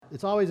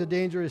It's always a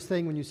dangerous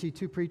thing when you see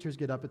two preachers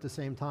get up at the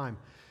same time.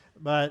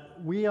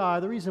 But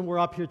the reason we're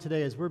up here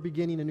today is we're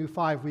beginning a new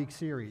 5-week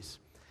series.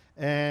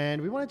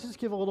 And we want to just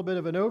give a little bit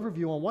of an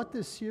overview on what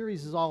this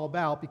series is all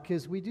about,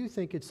 because we do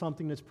think it's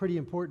something that's pretty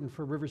important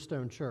for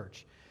Riverstone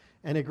Church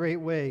and a great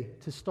way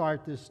to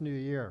start this new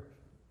year.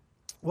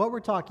 What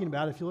we're talking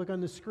about, if you look on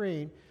the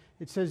screen,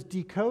 it says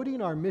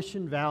decoding our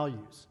mission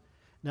values.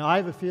 Now, I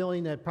have a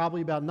feeling that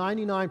probably about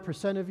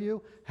 99% of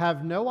you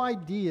have no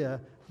idea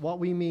what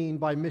we mean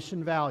by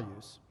mission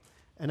values.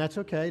 And that's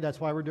okay. That's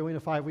why we're doing a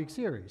 5-week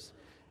series.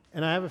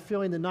 And I have a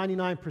feeling that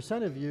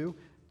 99% of you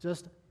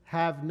just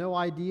have no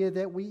idea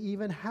that we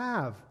even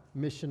have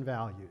mission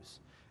values.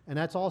 And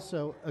that's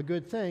also a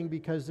good thing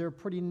because they're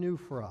pretty new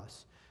for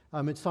us.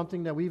 It's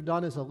something that we've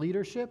done as a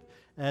leadership.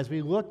 As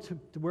we look to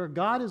where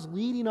God is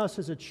leading us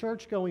as a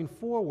church going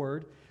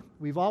forward,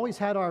 we've always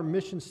had our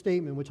mission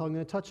statement, which I'm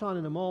going to touch on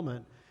in a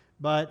moment,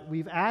 but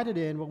we've added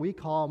in what we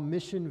call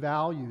mission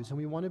values, and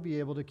we want to be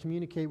able to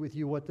communicate with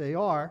you what they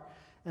are.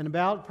 And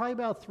probably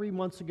about 3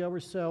 months ago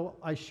or so,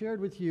 I shared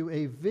with you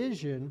a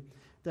vision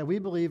that we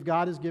believe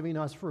God is giving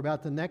us for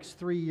about the next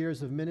 3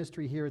 years of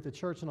ministry here at the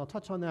church, and I'll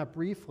touch on that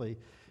briefly,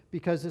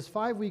 because this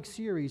 5-week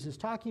series is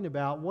talking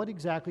about what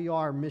exactly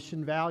are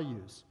mission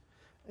values.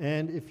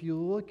 And if you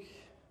look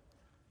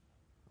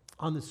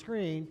on the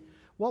screen,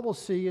 what we'll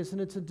see is,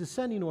 and it's a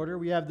descending order,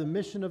 we have the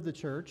mission of the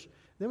church,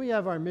 then we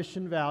have our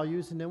mission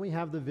values, and then we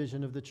have the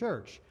vision of the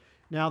church.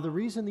 Now, the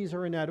reason these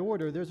are in that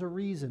order, there's a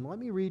reason. Let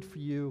me read for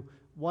you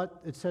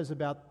what it says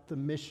about the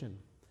mission.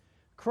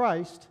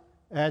 Christ,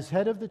 as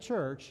head of the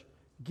church,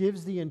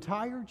 gives the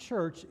entire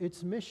church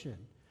its mission,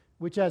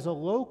 which as a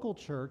local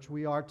church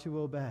we are to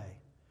obey.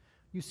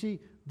 You see,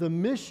 the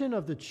mission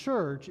of the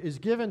church is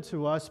given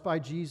to us by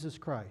Jesus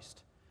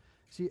Christ.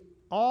 See,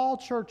 all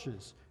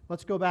churches,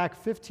 let's go back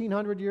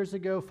 1,500 years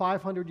ago,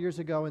 500 years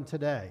ago, and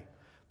today.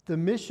 The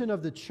mission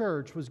of the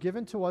church was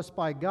given to us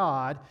by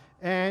God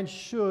and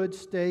should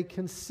stay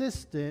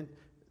consistent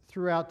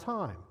throughout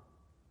time.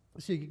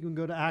 So you can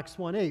go to Acts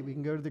 1:8. We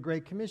can go to the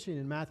Great Commission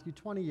in Matthew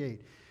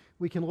 28.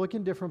 We can look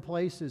in different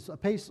places.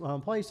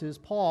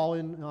 Paul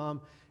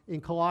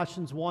in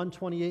Colossians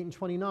 1:28 and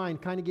 29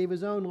 kind of gave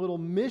his own little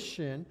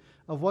mission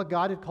of what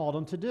God had called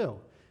him to do.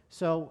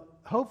 So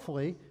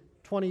hopefully,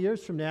 20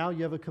 years from now,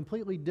 you have a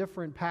completely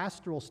different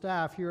pastoral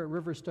staff here at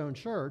Riverstone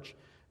Church.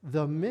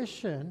 The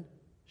mission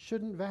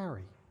shouldn't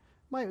vary.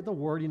 The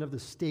wording of the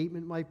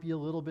statement might be a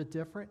little bit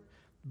different,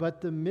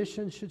 but the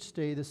mission should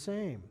stay the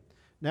same.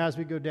 Now, as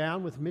we go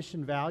down with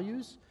mission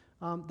values,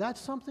 that's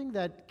something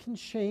that can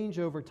change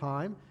over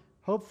time.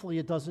 Hopefully,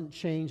 it doesn't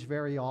change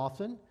very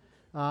often.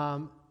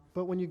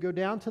 But when you go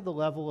down to the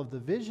level of the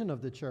vision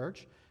of the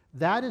church,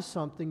 that is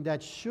something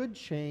that should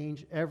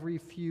change every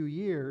few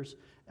years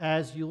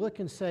as you look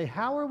and say,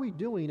 how are we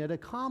doing at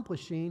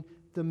accomplishing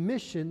the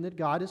mission that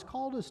God has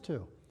called us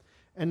to?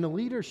 And the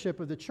leadership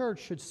of the church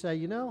should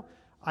say,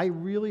 I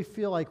really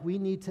feel like we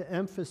need to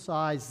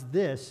emphasize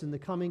this in the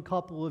coming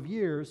couple of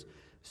years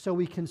so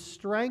we can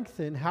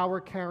strengthen how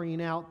we're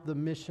carrying out the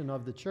mission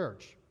of the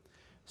church.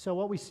 So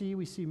what we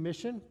see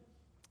mission.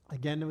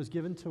 Again, it was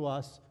given to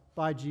us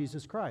by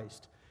Jesus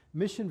Christ.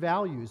 Mission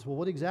values, well,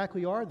 what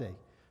exactly are they?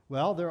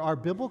 Well, there are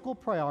biblical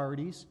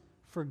priorities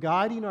for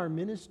guiding our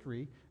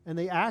ministry, and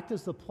they act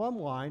as the plumb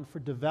line for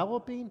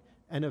developing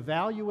and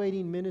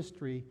evaluating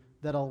ministry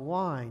that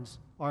aligns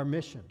our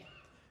mission.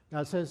 Now,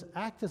 it says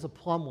act as a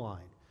plumb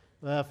line.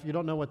 If you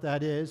don't know what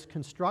that is,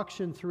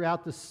 construction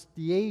throughout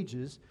the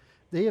ages,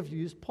 they have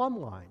used plumb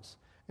lines.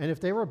 And if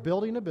they were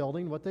building a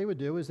building, what they would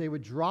do is they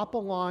would drop a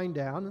line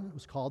down, and it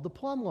was called the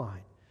plumb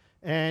line.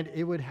 And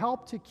it would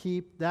help to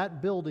keep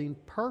that building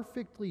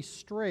perfectly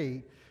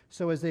straight,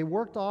 so as they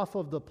worked off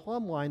of the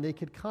plumb line, they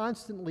could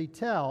constantly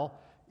tell,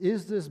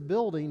 is this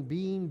building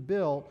being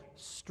built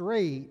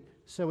straight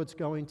so it's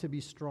going to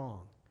be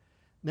strong?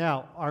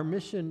 Now, our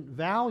mission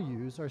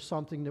values are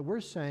something that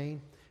we're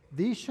saying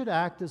these should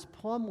act as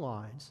plumb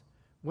lines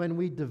when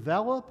we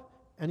develop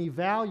and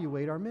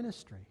evaluate our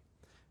ministry.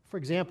 For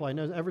example, I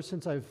know ever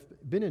since I've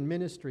been in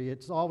ministry,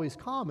 it's always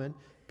common.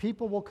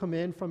 People will come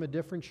in from a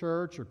different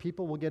church, or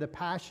people will get a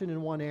passion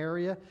in one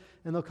area,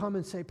 and they'll come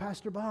and say,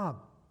 Pastor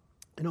Bob,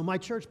 my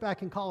church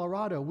back in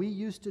Colorado, we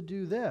used to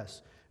do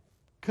this.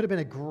 Could have been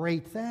a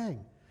great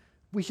thing.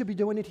 We should be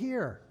doing it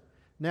here.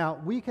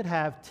 Now, we could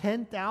have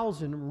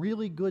 10,000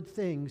 really good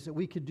things that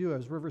we could do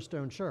as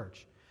Riverstone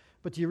Church.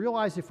 But do you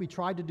realize if we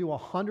tried to do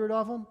 100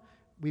 of them,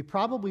 we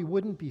probably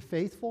wouldn't be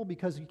faithful,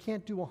 because you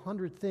can't do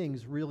 100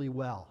 things really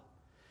well.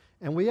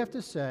 And we have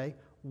to say,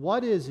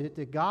 what is it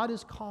that God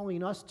is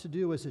calling us to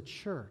do as a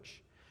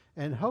church?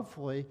 And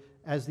hopefully,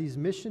 as these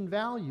mission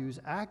values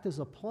act as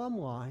a plumb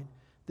line,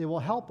 they will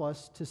help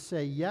us to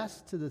say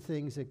yes to the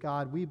things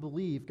that we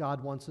believe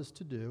God wants us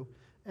to do,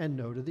 and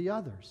no to the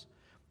others.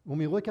 When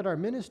we look at our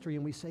ministry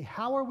and we say,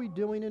 how are we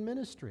doing in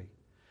ministry?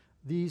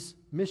 These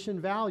mission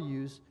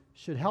values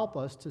should help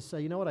us to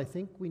say, I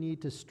think we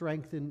need to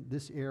strengthen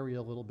this area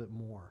a little bit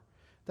more.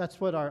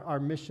 That's what our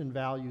mission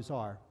values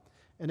are.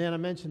 And then I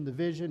mentioned the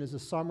vision is a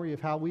summary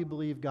of how we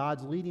believe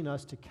God's leading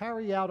us to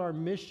carry out our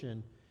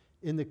mission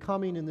in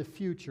the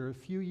future, a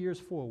few years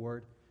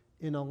forward,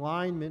 in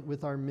alignment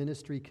with our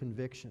ministry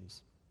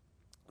convictions.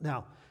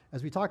 Now,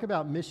 as we talk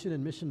about mission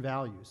and mission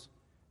values,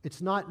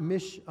 it's not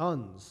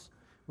missions,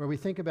 where we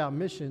think about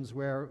missions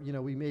where,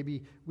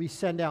 we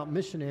send out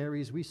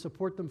missionaries, we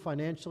support them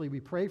financially, we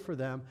pray for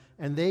them,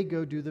 and they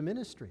go do the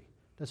ministry.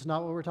 That's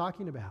not what we're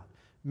talking about.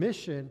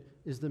 Mission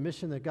is the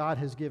mission that God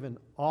has given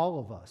all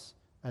of us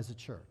as a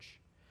church.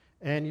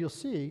 And you'll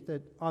see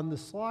that on the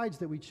slides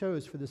that we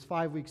chose for this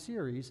 5-week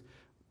series,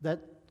 that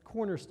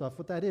corner stuff,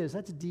 what that is,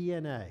 that's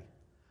DNA.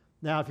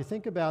 Now, if you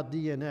think about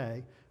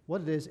DNA,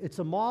 what it is, it's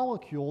a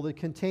molecule that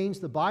contains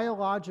the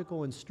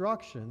biological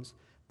instructions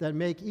that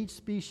make each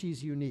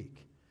species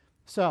unique.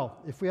 So,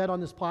 if we had on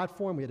this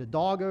platform, we had a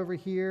dog over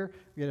here,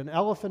 we had an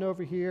elephant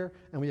over here,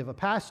 and we have a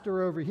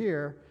pastor over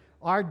here,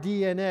 our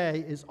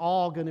DNA is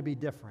all going to be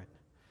different.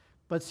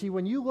 But see,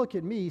 when you look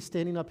at me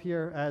standing up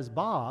here as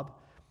Bob,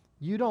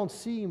 you don't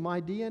see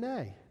my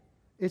DNA.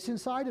 It's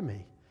inside of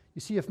me.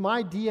 You see, if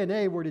my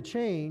DNA were to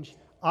change,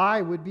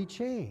 I would be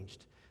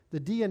changed. The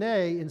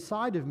DNA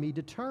inside of me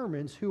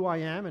determines who I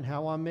am and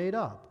how I'm made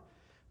up.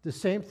 The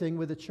same thing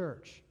with a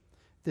church.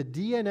 The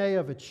DNA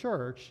of a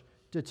church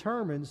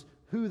determines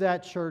who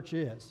that church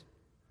is.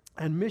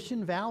 And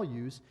mission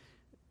values,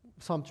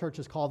 some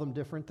churches call them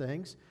different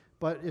things,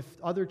 but if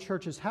other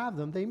churches have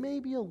them, they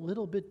may be a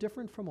little bit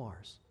different from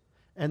ours.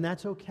 And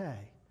that's okay.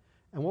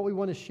 And what we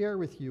want to share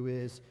with you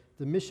is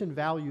the mission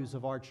values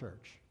of our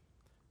church.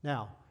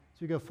 Now,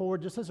 as we go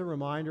forward, just as a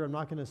reminder, I'm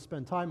not going to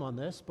spend time on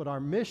this, but our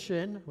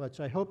mission, which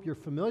I hope you're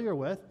familiar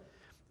with,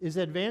 is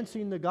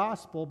advancing the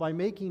gospel by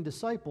making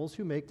disciples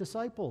who make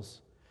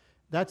disciples.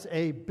 That's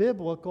a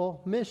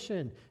biblical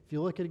mission. If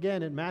you look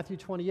again at Matthew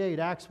 28,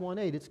 Acts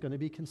 1:8, it's going to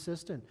be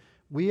consistent.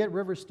 We at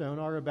Riverstone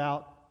are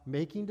about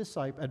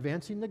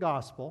advancing the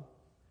gospel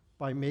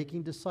by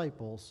making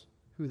disciples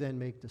who then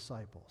make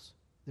disciples.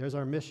 There's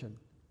our mission.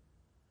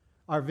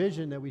 Our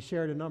vision that we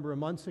shared a number of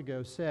months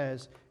ago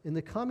says, in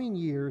the coming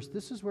years,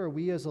 this is where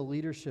we as a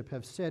leadership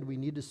have said we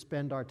need to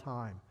spend our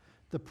time,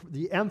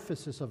 the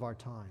emphasis of our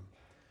time.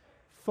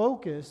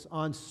 Focus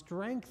on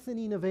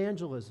strengthening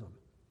evangelism.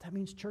 That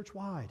means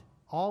church-wide,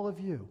 all of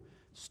you.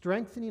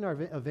 Strengthening our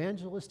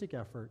evangelistic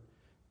effort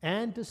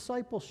and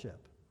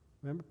discipleship.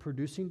 Remember,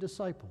 producing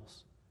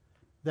disciples.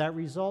 That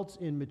results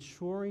in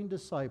maturing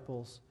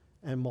disciples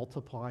and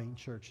multiplying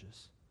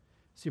churches.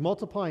 See,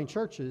 multiplying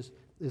churches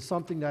is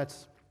something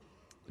that's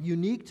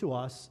unique to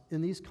us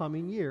in these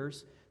coming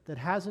years that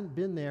hasn't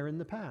been there in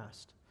the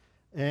past.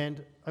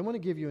 And I want to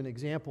give you an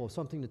example of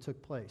something that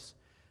took place.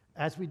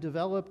 As we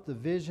developed the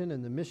vision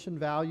and the mission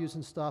values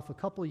and stuff a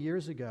couple of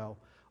years ago,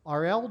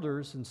 our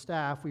elders and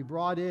staff, we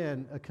brought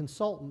in a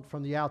consultant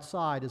from the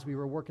outside as we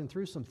were working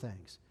through some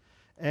things.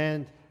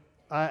 And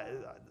a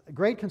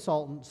great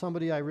consultant,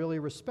 somebody I really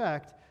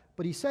respect,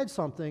 but he said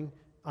something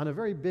on a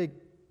very big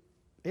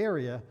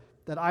area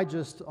that I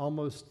just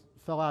almost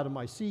fell out of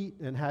my seat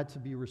and had to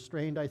be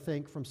restrained, I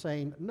think, from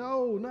saying,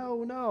 no,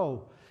 no,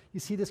 no. You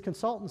see, this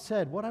consultant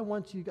said, what I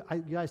want you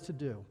guys to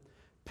do,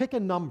 pick a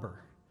number.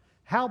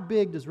 How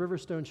big does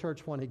Riverstone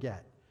Church want to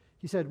get?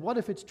 He said, what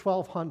if it's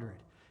 1,200?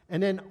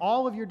 And then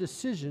all of your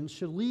decisions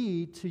should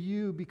lead to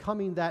you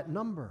becoming that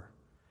number.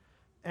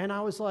 And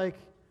I was like,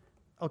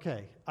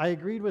 okay, I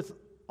agreed with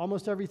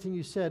almost everything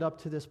you said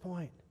up to this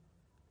point.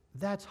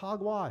 That's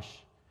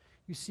hogwash.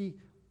 You see,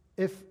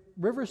 if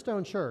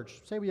Riverstone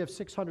Church, say we have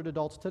 600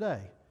 adults today,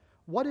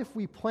 what if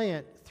we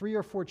plant 3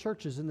 or 4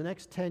 churches in the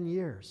next 10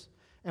 years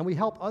and we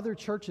help other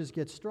churches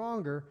get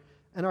stronger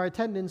and our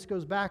attendance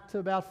goes back to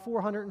about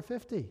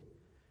 450?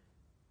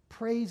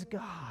 Praise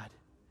God,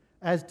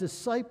 as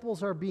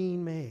disciples are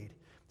being made.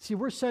 See,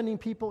 we're sending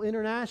people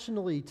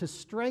internationally to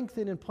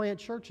strengthen and plant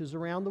churches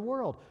around the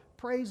world.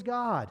 Praise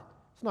God.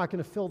 It's not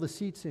going to fill the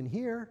seats in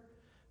here.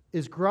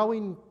 Is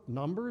growing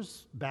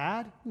numbers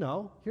bad?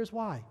 No. Here's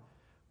why.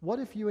 What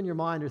if you in your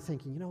mind are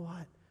thinking, you know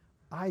what?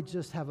 I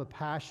just have a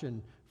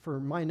passion for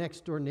my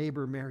next door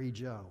neighbor, Mary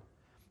Jo,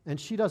 and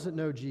she doesn't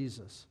know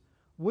Jesus.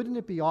 Wouldn't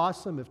it be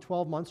awesome if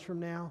 12 months from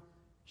now,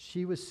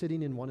 she was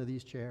sitting in one of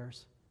these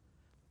chairs?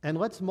 And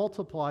let's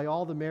multiply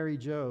all the Mary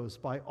Joes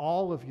by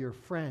all of your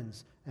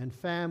friends and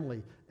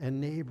family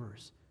and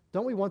neighbors.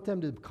 Don't we want them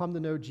to come to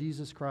know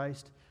Jesus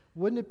Christ?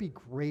 Wouldn't it be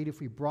great if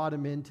we brought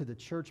them into the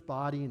church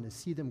body and to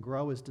see them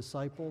grow as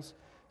disciples?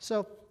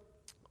 So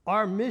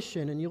our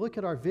mission, and you look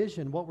at our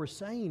vision, what we're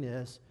saying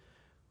is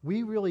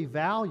we really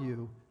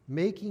value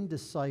making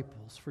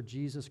disciples for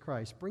Jesus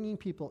Christ, bringing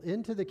people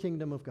into the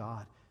kingdom of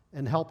God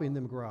and helping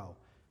them grow.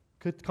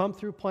 Could come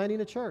through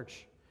planting a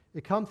church.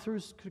 It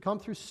could come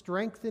through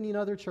strengthening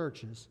other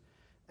churches,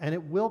 and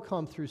it will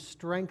come through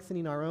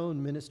strengthening our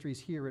own ministries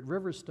here at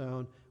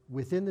Riverstone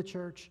within the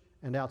church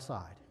and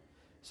outside.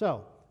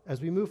 So, as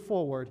we move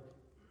forward,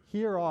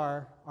 here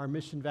are our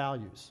mission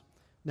values.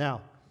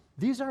 Now,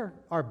 these are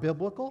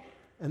biblical,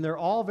 and they're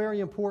all very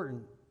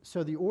important,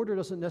 so the order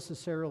doesn't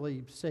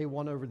necessarily say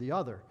one over the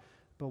other.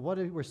 But what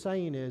we're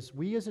saying is,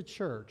 we as a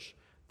church,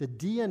 the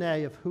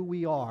DNA of who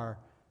we are,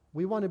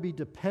 we want to be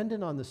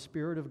dependent on the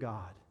Spirit of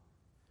God.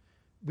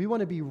 We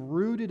want to be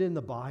rooted in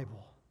the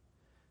Bible.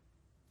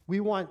 We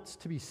want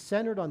to be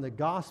centered on the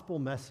gospel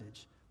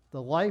message,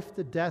 the life,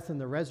 the death, and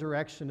the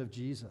resurrection of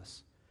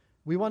Jesus.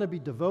 We want to be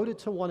devoted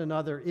to one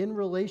another in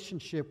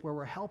relationship where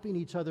we're helping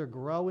each other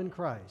grow in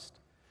Christ.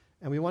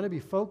 And we want to be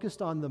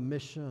focused on the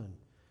mission.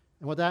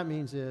 And what that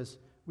means is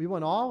we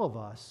want all of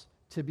us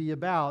to be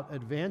about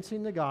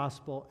advancing the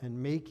gospel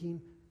and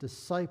making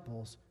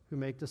disciples who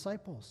make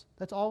disciples.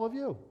 That's all of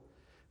you.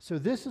 So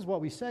this is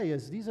what we say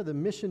is these are the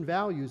mission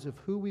values of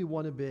who we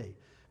want to be.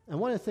 And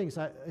one of the things,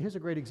 here's a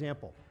great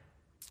example.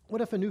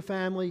 What if a new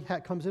family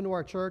comes into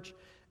our church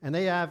and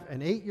they have an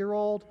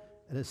 8-year-old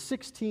and a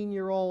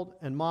 16-year-old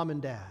and mom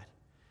and dad?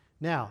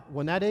 Now,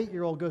 when that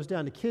 8-year-old goes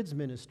down to kids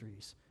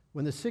ministries,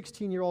 when the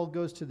 16-year-old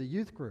goes to the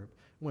youth group,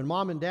 when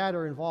mom and dad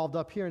are involved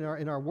up here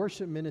in our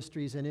worship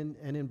ministries and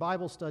in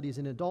Bible studies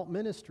and adult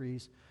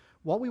ministries,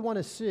 what we want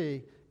to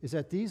see is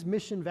that these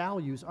mission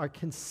values are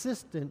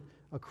consistent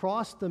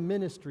across the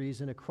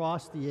ministries and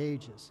across the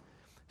ages.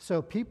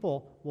 So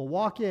people will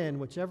walk in,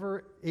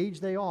 whichever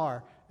age they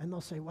are, and they'll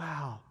say,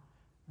 wow,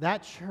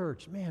 that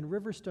church, man,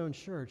 Riverstone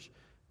Church,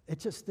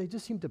 they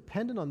just seem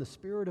dependent on the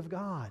Spirit of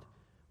God.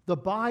 The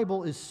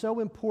Bible is so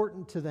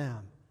important to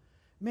them.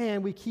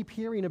 Man, we keep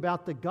hearing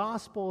about the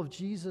gospel of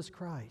Jesus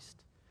Christ.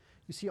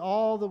 You see,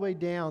 all the way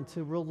down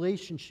to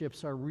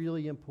relationships are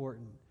really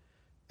important.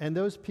 And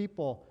those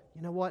people,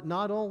 you know what,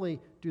 not only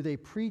do they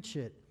preach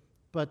it,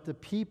 but the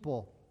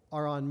people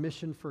are on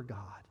mission for God.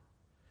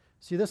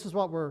 See, this is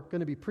what we're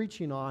going to be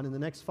preaching on in the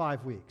next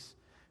 5 weeks.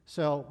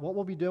 So what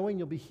we'll be doing,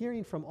 you'll be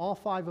hearing from all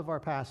 5 of our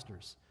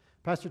pastors.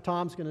 Pastor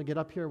Tom's going to get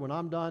up here when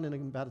I'm done in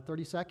about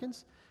 30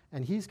 seconds,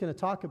 and he's going to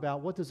talk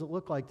about what does it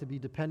look like to be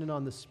dependent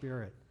on the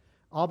Spirit.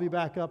 I'll be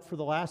back up for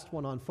the last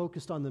one on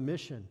focused on the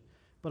mission,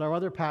 but our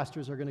other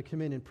pastors are going to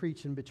come in and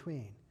preach in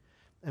between.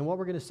 And what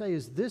we're going to say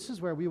is this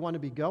is where we want to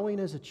be going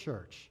as a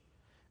church.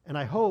 And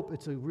I hope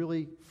it's a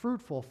really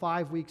fruitful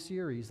 5-week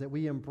series that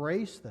we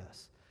embrace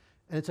this.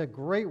 And it's a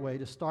great way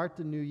to start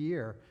the new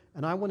year.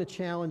 And I want to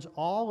challenge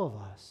all of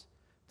us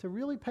to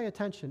really pay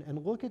attention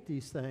and look at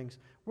these things.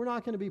 We're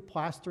not going to be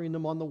plastering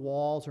them on the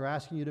walls or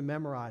asking you to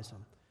memorize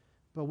them.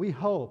 But we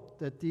hope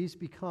that these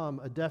become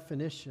a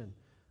definition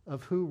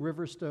of who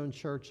Riverstone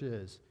Church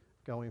is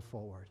going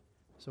forward.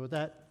 So with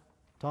that,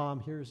 Tom,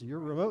 here's your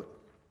remote.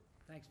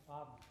 Thanks,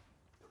 Bob.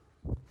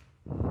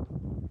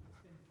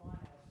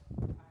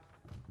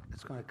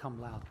 It's going to come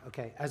loud.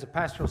 Okay, as a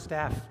pastoral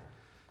staff,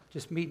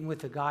 just meeting with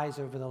the guys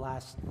over the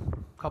last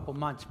couple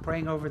months,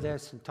 praying over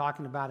this and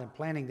talking about it and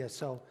planning this.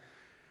 So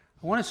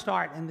I want to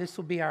start, and this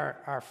will be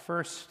our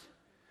first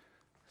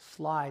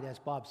slide, as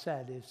Bob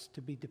said, is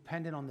to be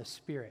dependent on the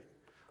Spirit.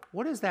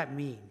 What does that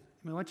mean?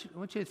 I mean, I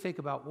want you to think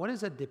about what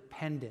is a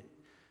dependent,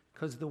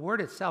 because the word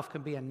itself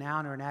can be a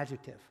noun or an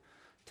adjective.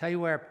 Tell you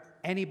where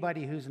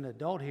anybody who's an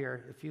adult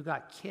here, if you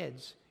got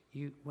kids,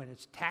 when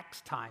it's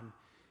tax time,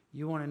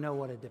 you want to know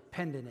what a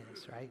dependent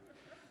is, right?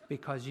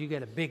 Because you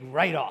get a big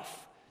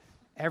write-off.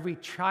 Every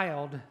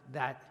child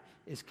that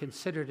is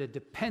considered a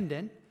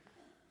dependent,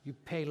 you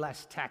pay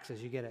less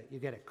taxes. You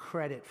get a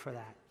credit for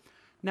that.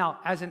 Now,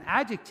 as an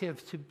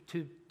adjective,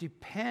 to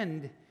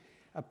depend,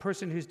 a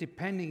person who's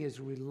depending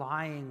is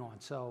relying on.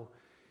 So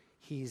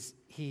he's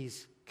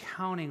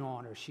counting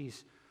on, or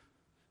she's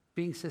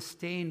being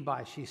sustained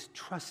by, she's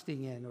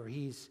trusting in, or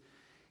he's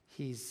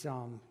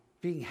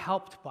being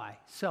helped by.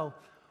 So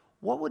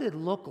what would it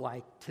look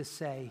like to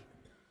say,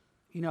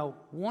 you know,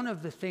 one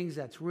of the things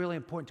that's really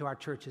important to our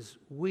church is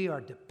we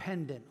are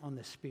dependent on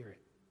the Spirit.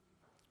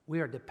 We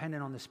are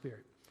dependent on the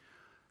Spirit.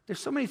 There's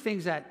so many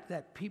things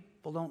that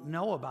people don't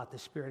know about the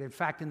Spirit. In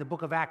fact, in the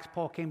book of Acts,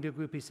 Paul came to a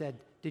group, he said,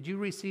 did you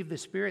receive the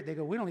Spirit? They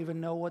go, we don't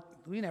even know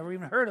we never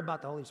even heard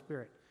about the Holy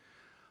Spirit.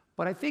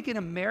 But I think in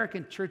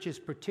American churches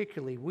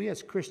particularly, we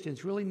as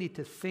Christians really need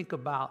to think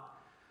about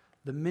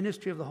the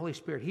ministry of the Holy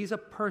Spirit. He's a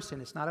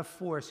person. It's not a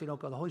force. You don't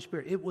go, the Holy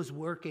Spirit, it was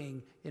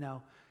working, you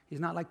know.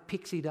 He's not like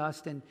pixie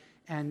dust.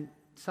 And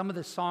some of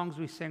the songs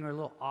we sing are a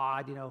little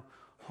odd, you know.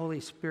 Holy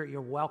Spirit,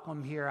 you're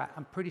welcome here.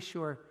 I'm pretty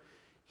sure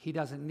he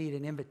doesn't need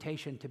an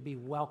invitation to be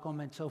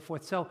welcome and so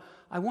forth. So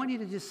I want you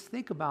to just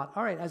think about,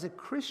 all right, as a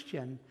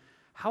Christian,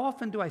 how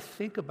often do I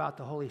think about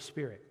the Holy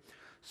Spirit?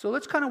 So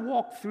let's kind of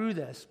walk through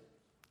this,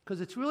 because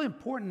it's really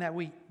important that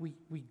we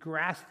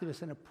grasp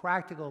this in a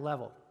practical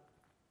level.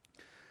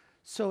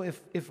 So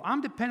if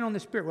I'm dependent on the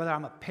Spirit, whether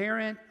I'm a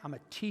parent, I'm a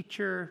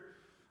teacher,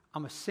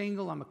 I'm a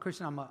single, I'm a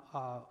Christian, I'm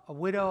a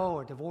widow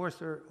or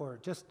divorced, or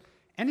just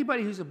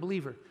anybody who's a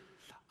believer,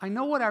 I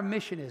know what our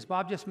mission is.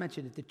 Bob just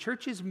mentioned it. The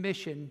church's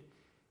mission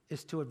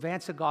is to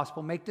advance the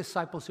gospel, make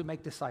disciples who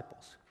make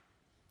disciples.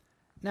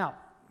 Now,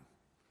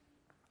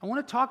 I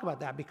want to talk about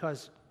that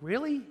because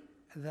really,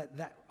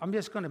 that I'm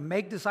just going to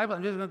make disciples,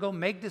 I'm just going to go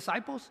make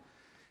disciples?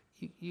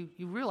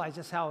 You realize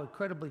just how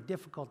incredibly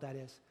difficult that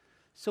is.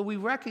 So we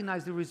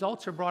recognize the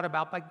results are brought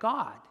about by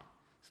God.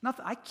 It's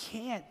nothing, I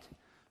can't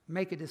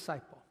make a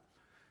disciple.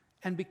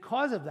 And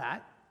because of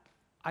that,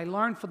 I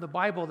learned from the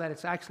Bible that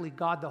it's actually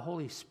God the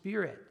Holy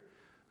Spirit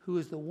who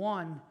is the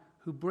one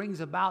who brings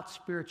about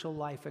spiritual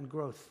life and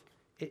growth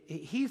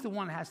He's the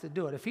one that has to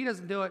do it. If he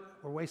doesn't do it,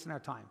 we're wasting our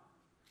time,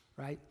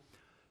 right?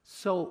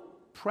 So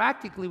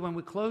practically, when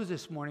we close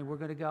this morning, we're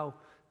going to go,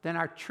 then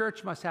our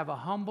church must have a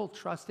humble,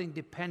 trusting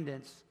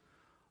dependence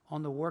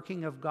on the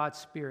working of God's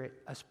Spirit,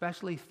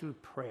 especially through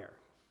prayer,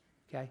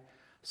 okay?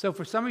 So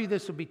for some of you,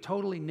 this will be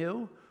totally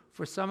new.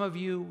 For some of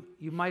you,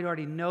 you might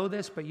already know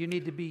this, but you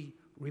need to be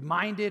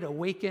reminded,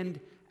 awakened,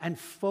 and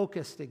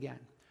focused again.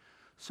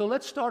 So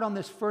let's start on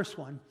this first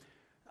one.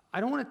 I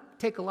don't want to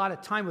take a lot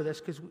of time with this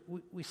because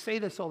we say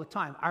this all the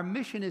time. Our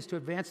mission is to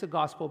advance the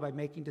gospel by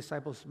making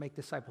disciples to make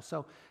disciples.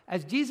 So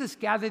as Jesus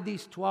gathered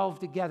these 12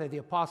 together, the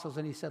apostles,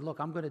 and he said, look,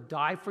 I'm going to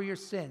die for your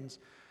sins,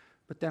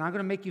 but then I'm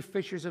going to make you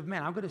fishers of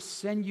men. I'm going to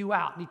send you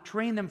out. And he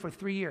trained them for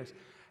 3 years.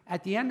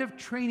 At the end of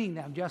training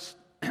them, just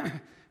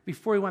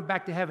before he went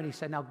back to heaven, he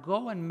said, now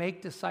go and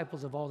make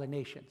disciples of all the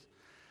nations.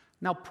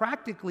 Now,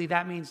 practically,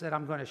 that means that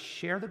I'm going to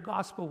share the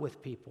gospel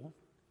with people,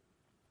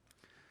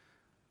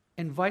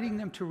 inviting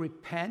them to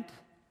repent,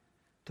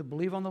 to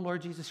believe on the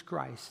Lord Jesus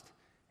Christ,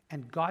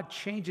 and God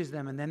changes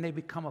them, and then they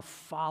become a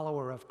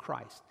follower of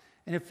Christ.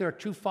 And if they're a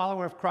true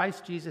follower of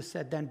Christ, Jesus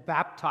said, then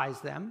baptize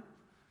them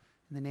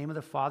in the name of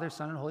the Father,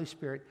 Son, and Holy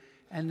Spirit,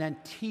 and then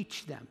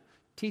teach them.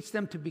 Teach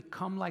them to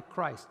become like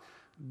Christ.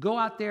 Go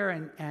out there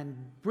and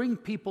bring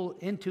people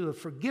into a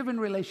forgiven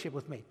relationship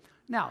with me.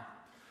 Now,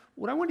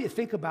 what I want you to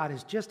think about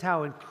is just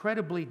how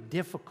incredibly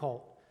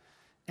difficult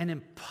and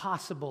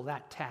impossible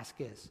that task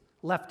is,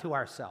 left to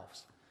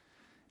ourselves.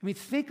 I mean,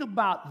 think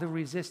about the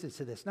resistance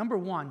to this. Number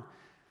one,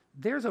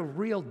 there's a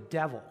real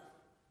devil.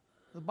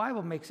 The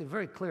Bible makes it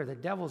very clear the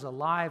devil's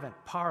alive and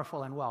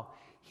powerful and well.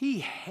 He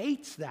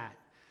hates that.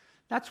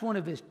 That's one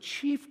of his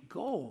chief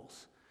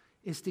goals,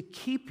 is to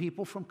keep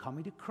people from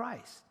coming to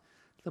Christ.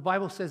 The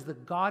Bible says the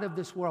God of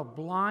this world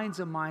blinds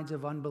the minds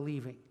of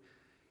unbelieving.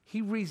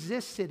 He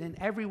resists it in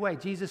every way.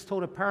 Jesus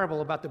told a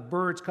parable about the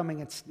birds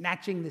coming and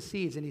snatching the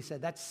seeds, and he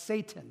said, that's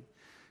Satan.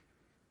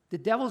 The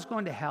devil's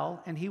going to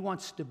hell, and he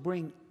wants to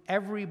bring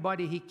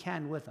everybody he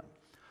can with him.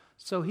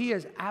 So he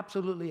is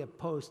absolutely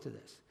opposed to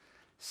this.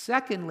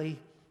 Secondly,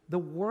 the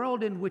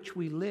world in which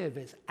we live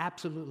is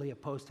absolutely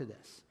opposed to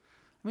this.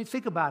 I mean,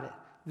 think about it.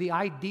 The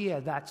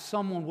idea that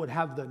someone would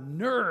have the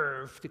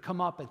nerve to come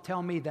up and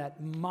tell me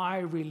that my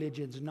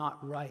religion's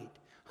not right,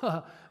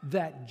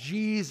 that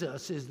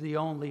Jesus is the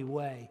only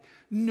way.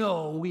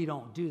 No, we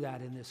don't do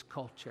that in this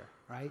culture,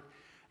 right?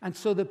 And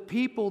so the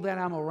people that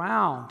I'm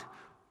around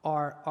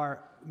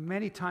are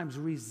many times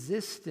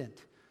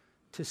resistant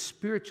to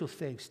spiritual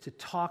things, to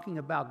talking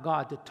about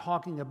God, to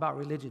talking about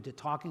religion, to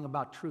talking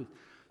about truth.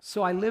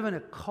 So I live in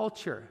a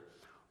culture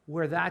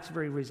where that's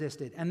very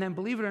resisted. And then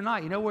believe it or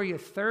not, you know where your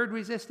third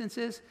resistance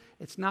is?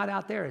 It's not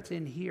out there, it's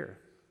in here.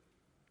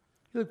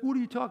 You're like, what are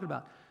you talking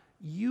about?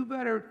 You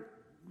better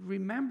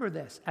remember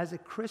this. As a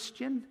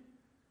Christian,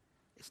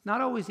 it's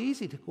not always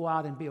easy to go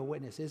out and be a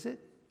witness, is it?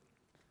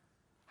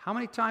 How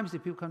many times do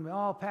people come to me,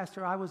 oh,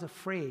 Pastor, I was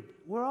afraid.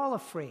 We're all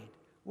afraid.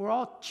 We're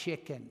all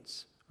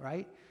chickens,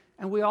 right?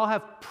 And we all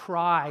have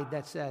pride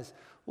that says,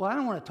 well, I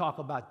don't want to talk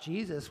about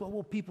Jesus. What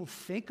will people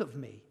think of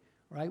me?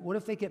 Right? What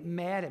if they get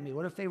mad at me?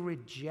 What if they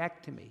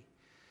reject me?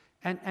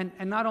 And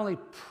not only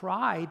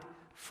pride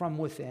from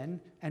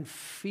within and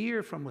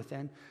fear from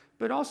within,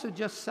 but also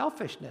just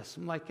selfishness.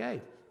 I'm like,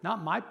 hey,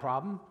 not my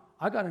problem.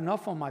 I got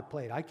enough on my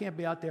plate. I can't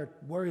be out there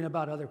worrying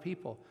about other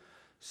people.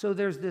 So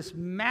there's this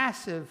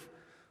massive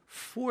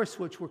force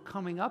which we're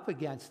coming up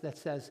against that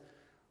says,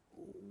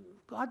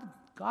 God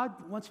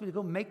wants me to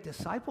go make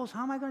disciples?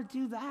 How am I going to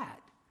do that?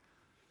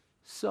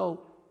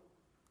 So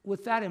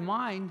with that in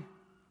mind,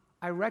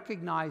 I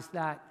recognize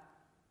that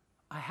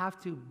I have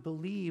to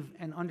believe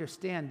and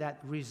understand that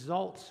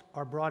results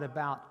are brought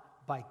about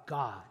by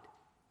God.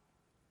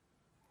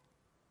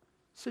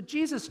 So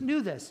Jesus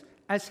knew this.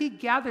 As he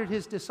gathered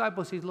his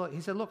disciples, he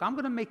said, look, I'm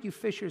going to make you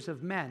fishers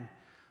of men.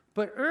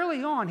 But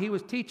early on, he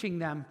was teaching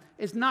them,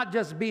 it's not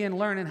just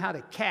learning how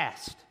to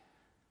cast.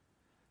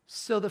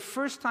 So the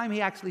first time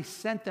he actually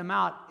sent them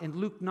out, in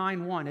Luke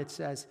 9:1, it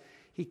says,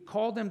 he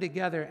called them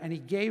together and he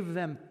gave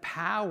them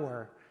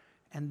power,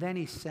 and then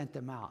he sent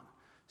them out.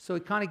 So he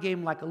kind of gave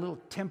them like a little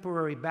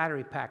temporary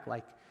battery pack,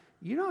 like,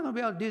 you're not going to be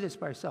able to do this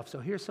by yourself, so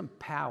here's some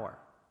power.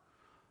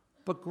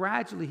 But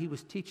gradually he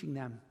was teaching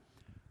them,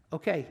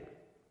 okay,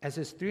 as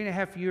his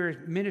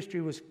 3.5-year ministry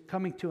was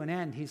coming to an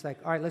end, he's like,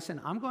 all right, listen,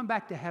 I'm going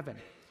back to heaven,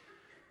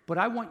 but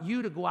I want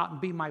you to go out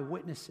and be my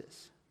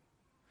witnesses.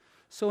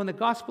 So in the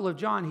Gospel of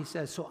John, he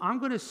says, so I'm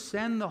going to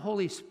send the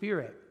Holy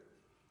Spirit,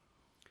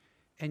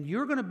 and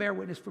you're going to bear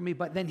witness for me,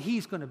 but then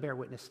he's going to bear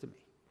witness to me.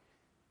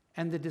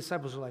 And the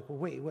disciples were like, well,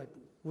 wait,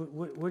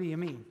 what do you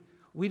mean?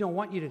 We don't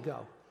want you to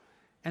go.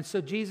 And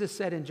so Jesus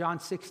said in John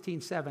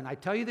 16:7, I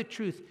tell you the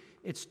truth,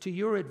 it's to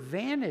your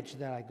advantage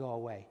that I go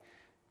away.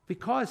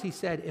 Because he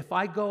said, if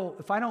I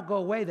don't go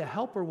away, the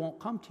helper won't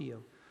come to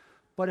you.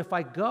 But if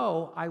I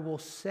go, I will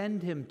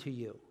send him to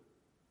you.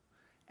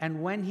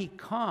 And when he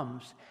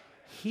comes,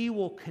 he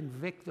will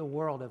convict the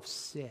world of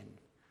sin.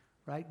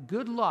 Right?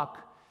 Good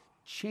luck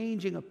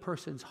changing a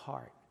person's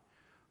heart.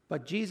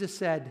 But Jesus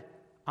said,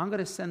 I'm going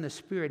to send the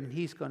Spirit and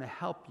he's going to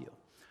help you.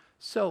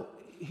 So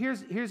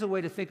here's a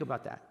way to think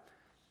about that.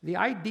 The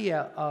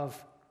idea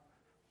of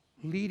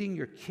leading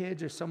your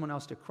kids or someone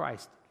else to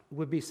Christ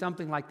would be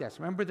something like this.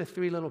 Remember the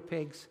 3 little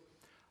pigs?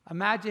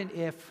 Imagine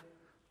if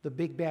the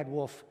big bad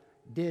wolf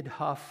did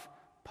huff,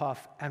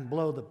 puff, and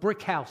blow the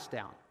brick house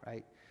down,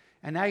 right?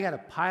 And now you got a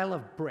pile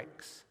of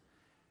bricks.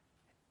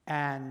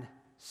 And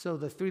so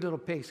the 3 little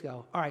pigs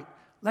go, all right,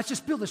 let's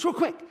just build this real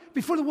quick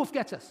before the wolf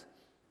gets us.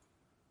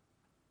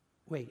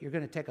 Wait, you're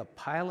going to take a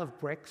pile of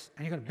bricks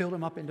and you're going to build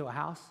them up into a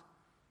house?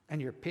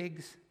 And your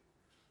pigs?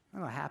 Not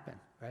going to happen,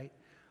 right?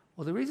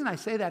 Well, the reason I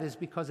say that is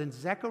because in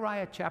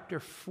Zechariah chapter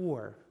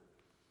 4,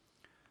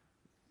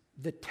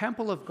 the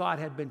temple of God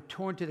had been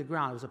torn to the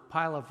ground. It was a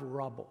pile of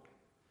rubble.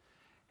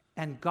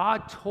 And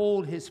God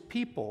told his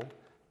people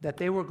that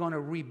they were going to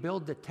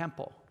rebuild the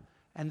temple.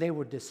 And they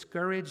were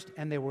discouraged,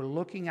 and they were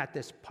looking at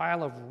this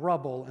pile of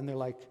rubble, and they're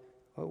like,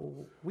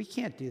 oh, we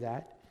can't do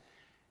that.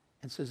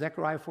 And so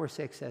Zechariah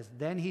 4:6 says,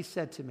 then he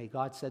said to me,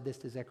 God said this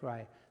to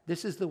Zechariah,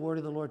 this is the word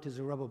of the Lord to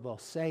Zerubbabel,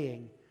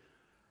 saying,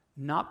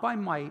 not by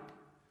might,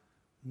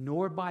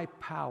 nor by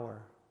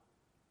power,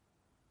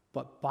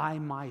 but by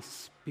my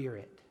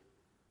Spirit,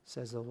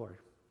 says the Lord.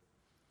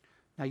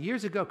 Now,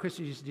 years ago,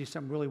 Christians used to do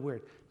something really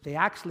weird. They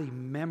actually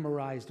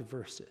memorized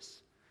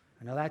verses.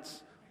 I know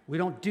we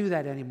don't do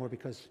that anymore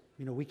because,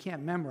 we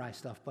can't memorize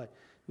stuff, but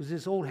it was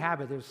this old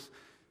habit.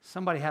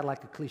 Somebody had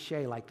like a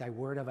cliche, like, thy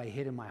word have I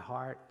hid in my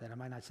heart, that I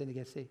might not sin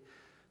against thee.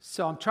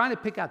 So I'm trying to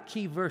pick out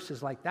key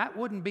verses. Like, that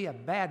wouldn't be a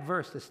bad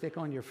verse to stick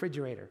on your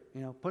refrigerator.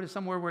 Put it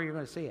somewhere where you're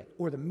going to see it.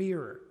 Or the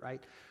mirror,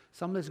 right?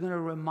 Something that's going to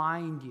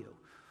remind you,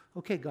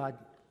 okay, God,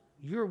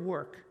 your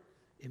work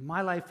in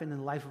my life and in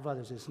the life of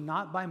others is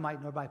not by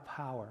might nor by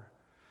power,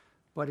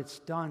 but it's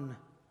done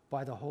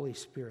by the Holy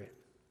Spirit.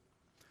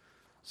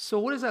 So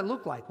what does that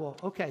look like? Well,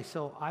 okay,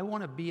 so I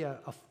want to be a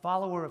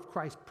follower of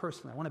Christ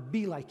personally. I want to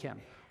be like him.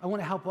 I want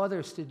to help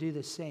others to do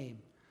the same.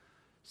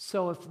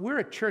 So if we're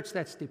a church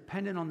that's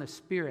dependent on the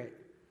Spirit,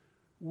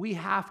 we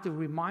have to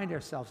remind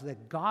ourselves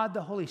that God,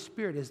 the Holy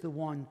Spirit, is the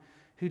one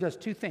who does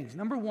 2 things.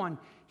 Number 1,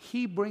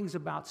 he brings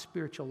about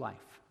spiritual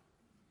life.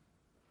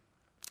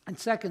 And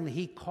secondly,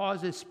 he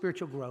causes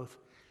spiritual growth,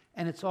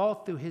 and it's all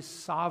through his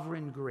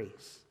sovereign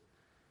grace.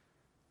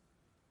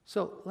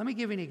 So let me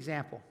give you an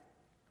example.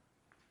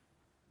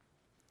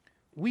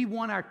 We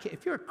want our kids,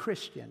 if you're a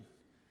Christian,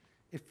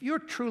 if you're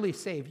truly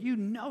saved, you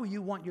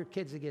want your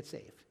kids to get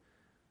saved.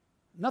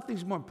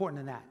 Nothing's more important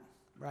than that,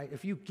 right?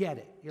 If you get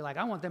it, you're like,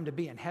 I want them to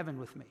be in heaven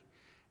with me.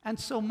 And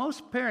so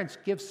most parents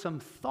give some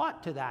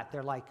thought to that.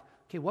 They're like,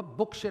 okay, what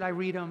book should I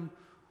read them?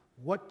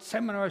 What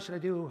seminar should I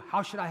do?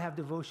 How should I have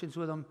devotions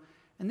with them?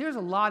 And there's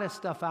a lot of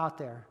stuff out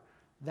there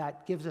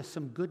that gives us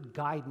some good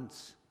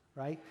guidance,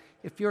 right?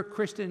 If you're a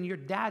Christian and your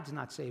dad's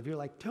not saved, you're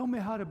like, tell me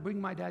how to bring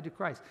my dad to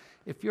Christ.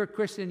 If you're a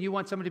Christian and you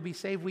want somebody to be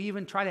saved, we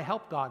even try to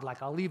help God.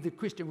 Like, I'll leave the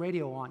Christian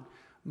radio on.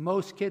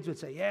 Most kids would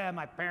say, yeah,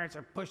 my parents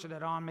are pushing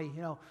it on me,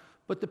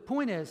 But the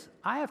point is,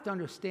 I have to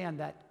understand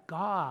that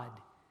God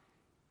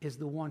is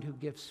the one who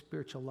gives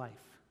spiritual life.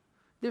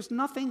 There's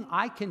nothing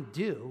I can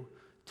do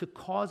to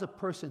cause a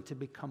person to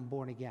become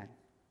born again.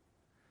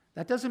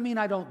 That doesn't mean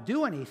I don't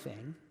do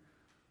anything,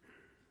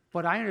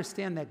 but I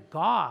understand that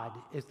God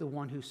is the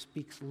one who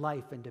speaks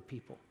life into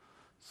people.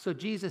 So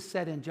Jesus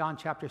said in John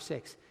chapter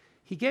 6,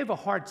 he gave a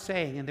hard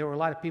saying, and there were a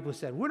lot of people who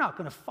said, we're not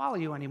going to follow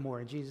you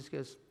anymore. And Jesus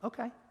goes,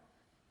 okay.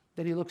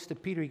 Then he looks to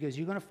Peter, he goes,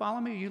 you going to follow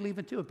me or are you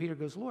leaving too? And Peter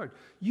goes, Lord,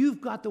 you've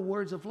got the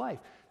words of life.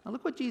 Now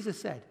look what Jesus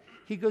said.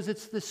 He goes,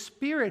 it's the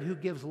Spirit who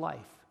gives life.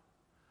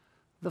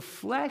 The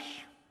flesh,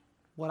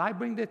 what I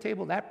bring to the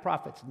table, that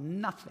profits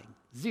nothing,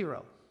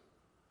 0.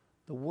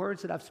 The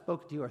words that I've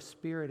spoken to you are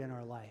spirit and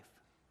are life.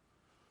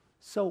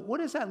 So what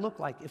does that look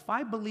like? If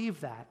I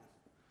believe that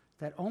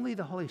only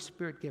the Holy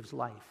Spirit gives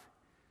life,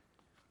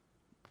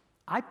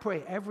 I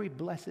pray every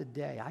blessed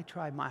day. I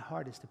try my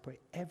hardest to pray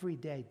every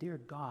day,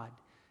 dear God,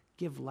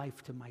 give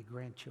life to my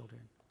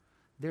grandchildren.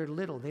 They're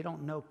little. They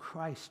don't know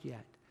Christ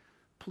yet.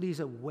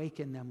 Please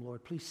awaken them,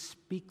 Lord. Please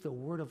speak the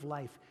word of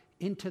life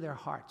into their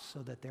hearts so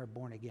that they're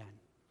born again,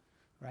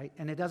 right?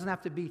 And it doesn't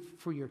have to be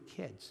for your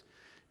kids.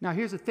 Now,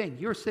 here's the thing.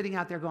 You're sitting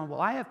out there going, well,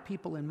 I have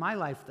people in my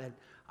life that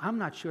I'm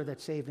not sure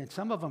that's saved. And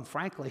some of them,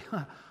 frankly,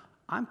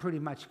 I'm pretty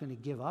much going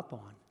to give up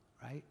on,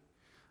 right?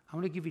 I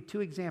want to give you 2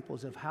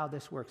 examples of how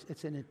this works.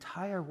 It's an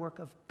entire work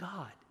of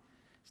God.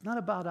 It's not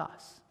about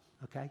us,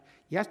 okay?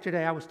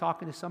 Yesterday, I was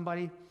talking to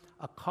somebody,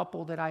 a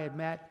couple that I had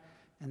met,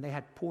 and they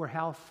had poor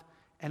health.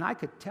 And I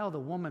could tell the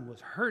woman was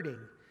hurting.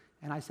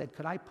 And I said,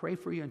 could I pray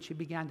for you? And she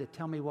began to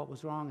tell me what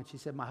was wrong. And she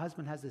said, my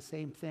husband has the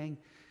same thing.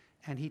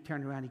 And he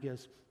turned around and he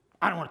goes,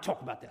 I don't want to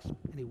talk about this.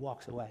 And he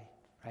walks away,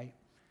 right?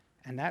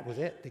 And that was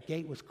it. The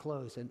gate was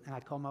closed. And I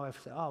called my wife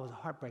and said, oh, it was a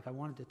heartbreak. I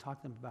wanted to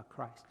talk to them about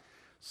Christ.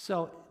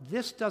 So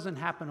this doesn't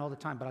happen all the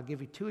time, but I'll give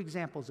you 2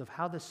 examples of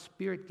how the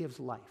Spirit gives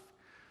life.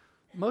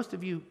 Most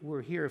of you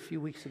were here a few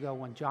weeks ago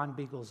when John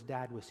Beagle's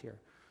dad was here.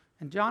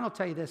 And John will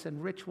tell you this,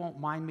 and Rich won't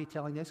mind me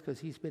telling this because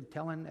he's been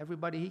telling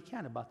everybody he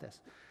can about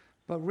this.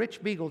 But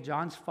Rich Beagle,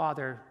 John's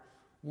father,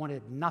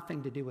 wanted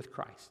nothing to do with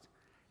Christ.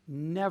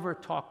 never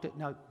talked to,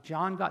 now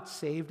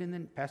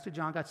Pastor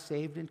John got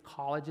saved in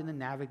college in the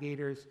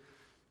Navigators,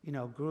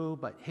 grew,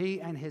 but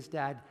he and his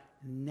dad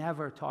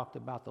never talked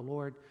about the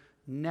Lord,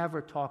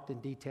 never talked in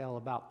detail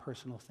about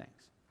personal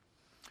things.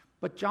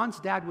 But John's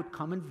dad would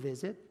come and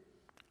visit,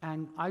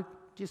 and I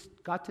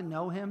just got to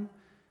know him.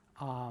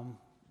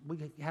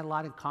 We had a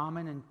lot in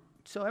common, and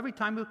so every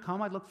time he would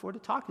come, I'd look forward to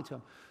talking to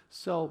him.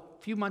 So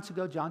a few months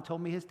ago, John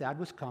told me his dad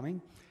was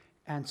coming,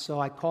 and so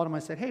I called him. I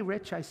said, "Hey,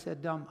 Rich," I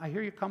said, "I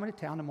hear you're coming to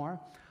town tomorrow."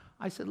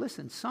 I said,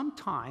 "Listen,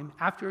 sometime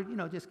after,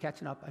 just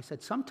catching up," I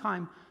said,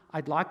 "sometime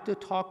I'd like to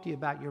talk to you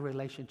about your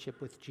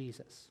relationship with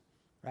Jesus,"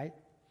 right?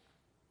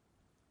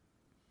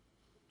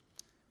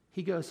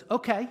 He goes,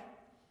 "Okay,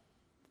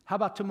 how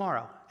about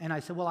tomorrow?" And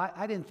I said, "Well,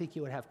 I didn't think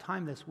you would have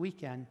time this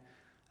weekend.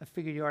 I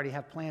figured you already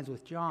have plans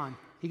with John."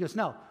 He goes,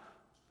 "No,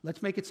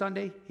 let's make it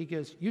Sunday." He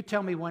goes, "You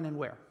tell me when and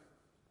where."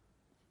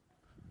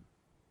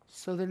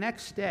 So the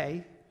next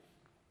day,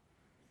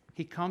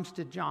 he comes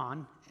to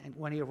John, and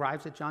when he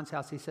arrives at John's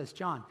house, he says,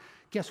 "John,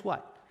 guess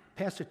what?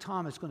 Pastor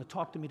Tom is going to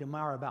talk to me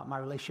tomorrow about my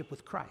relationship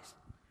with Christ."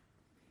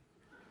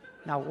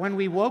 Now, when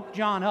we woke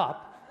John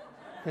up,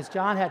 because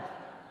John had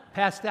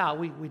passed out,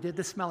 we did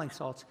the smelling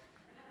salts.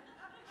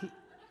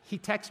 He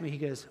texts me, he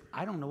goes,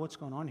 "I don't know what's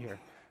going on here,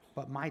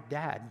 but my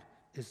dad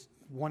is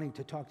wanting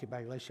to talk to you about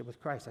your relationship with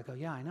Christ." I go,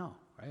 "Yeah, I know,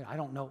 right? I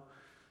don't know."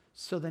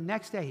 So the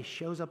next day, he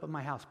shows up at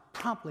my house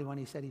promptly when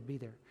he said he'd be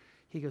there.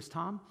 He goes,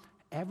 "Tom,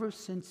 ever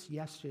since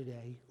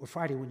yesterday, or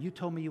Friday, when you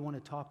told me you want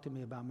to talk to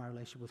me about my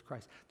relationship with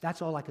Christ,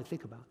 that's all I could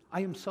think about.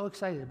 I am so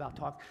excited about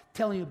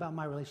telling you about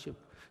my relationship,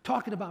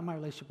 talking about my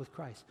relationship with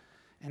Christ."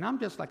 And I'm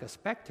just like a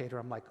spectator.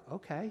 I'm like,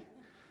 okay.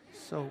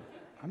 So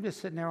I'm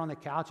just sitting there on the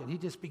couch, and he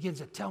just begins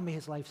to tell me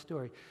his life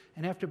story.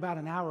 And after about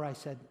an hour, I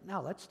said,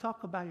 "Now, let's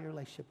talk about your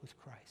relationship with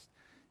Christ."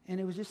 And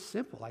it was just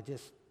simple. I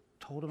just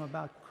told him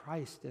about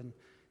Christ and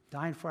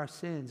dying for our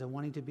sins and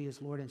wanting to be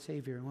his Lord and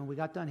Savior. And when we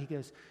got done, he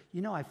goes,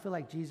 "I feel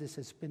like Jesus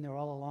has been there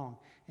all along."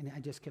 And I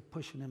just kept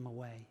pushing him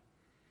away.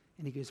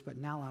 And he goes, "But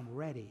now I'm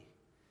ready."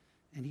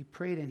 And he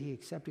prayed, and he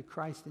accepted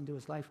Christ into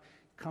his life.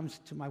 Comes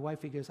to my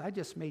wife, he goes, "I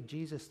just made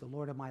Jesus the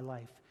Lord of my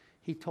life."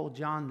 He told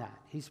John that.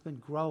 He's been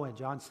growing.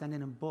 John's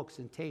sending him books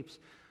and tapes.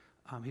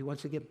 He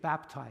wants to get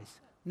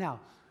baptized. Now,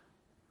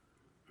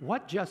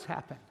 what just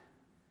happened?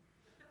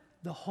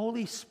 The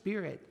Holy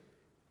Spirit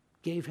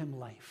gave him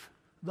life.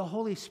 The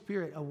Holy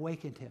Spirit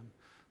awakened him.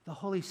 The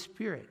Holy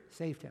Spirit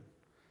saved him.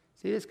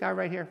 See this guy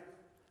right here?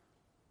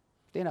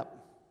 Stand up.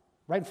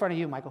 Right in front of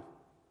you, Michael.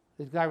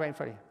 This guy right in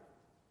front of you.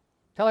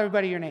 Tell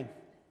everybody your name.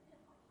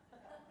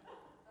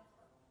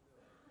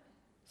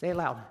 Say it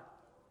loud.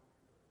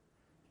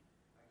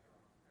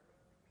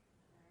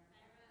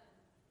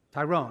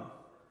 Tyrone.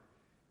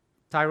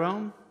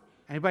 Tyrone?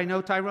 Anybody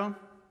know Tyrone?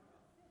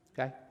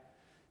 Okay.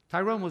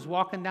 Tyrone was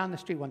walking down the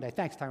street one day.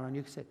 Thanks, Tyrone.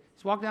 You can sit.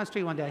 He's walking down the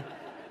street one day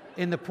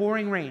in the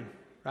pouring rain,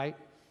 right?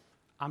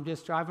 I'm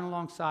just driving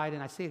alongside,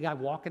 and I see a guy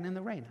walking in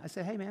the rain. I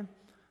said, "Hey, man."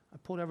 I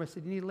pulled over. I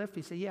said, "You need a lift?"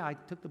 He said, "Yeah, I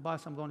took the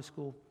bus. I'm going to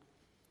school."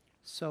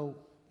 So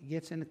he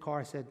gets in the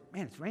car. I said,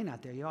 "Man, it's raining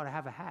out there. You ought to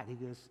have a hat." He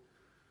goes,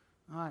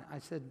 I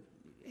said,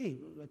 "Hey,"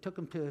 I took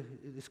him to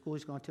the school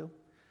he's going to.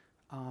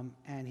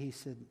 And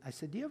I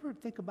said, "Do you ever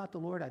think about the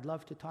Lord? I'd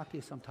love to talk to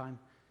you sometime."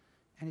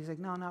 And he's like,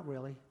 "No, not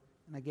really."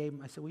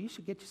 And I said, "Well, you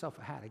should get yourself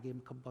a hat." I gave him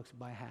a couple bucks to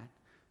buy a hat.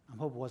 I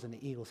hope it wasn't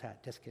an Eagles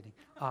hat. Just kidding.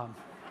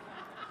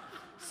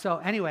 So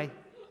anyway,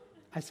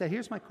 I said,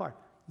 "Here's my card."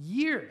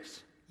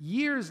 Years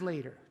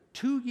later,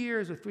 2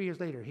 years or 3 years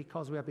later, he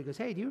calls me up. He goes,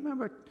 "Hey, do you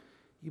remember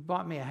you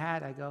bought me a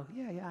hat?" I go,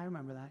 Yeah, I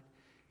remember that."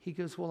 He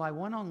goes, "Well, I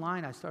went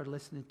online. I started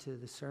listening to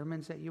the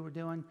sermons that you were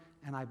doing,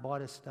 and I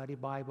bought a study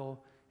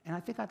Bible. And I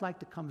think I'd like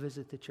to come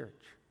visit the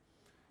church."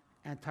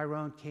 And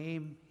Tyrone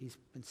came. He's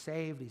been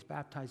saved. He's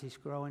baptized. He's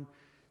growing.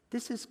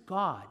 This is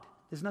God.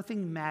 There's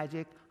nothing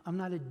magic. I'm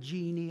not a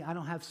genie. I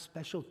don't have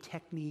special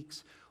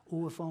techniques.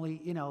 Oh, if only,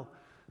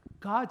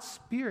 God's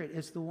Spirit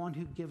is the one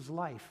who gives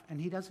life. And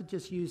he doesn't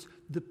just use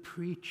the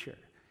preacher.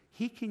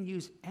 He can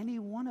use any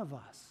one of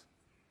us,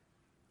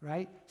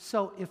 right?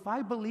 So if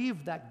I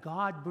believe that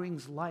God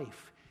brings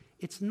life,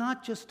 it's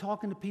not just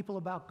talking to people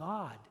about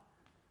God,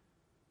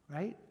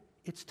 right?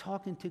 It's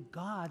talking to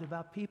God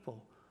about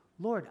people.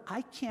 Lord,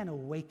 I can't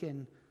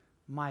awaken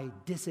my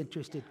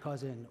disinterested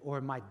cousin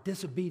or my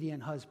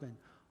disobedient husband.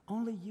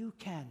 Only you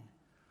can.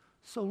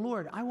 So,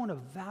 Lord, I want to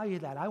value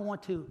that. I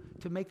want to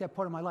make that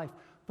part of my life.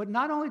 But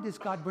not only does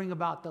God bring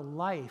about the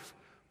life,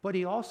 but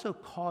he also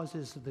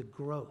causes the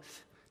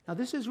growth. Now,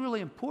 this is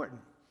really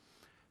important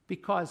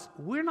because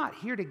we're not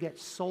here to get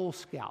soul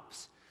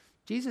scalps.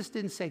 Jesus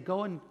didn't say,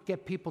 go and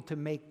get people to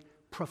make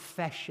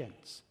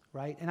professions,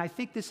 right? And I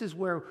think this is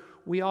where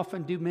we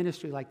often do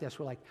ministry like this.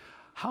 We're like,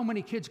 how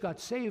many kids got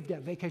saved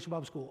at Vacation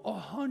Bible School?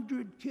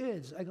 100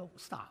 kids. I go,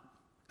 stop.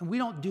 And we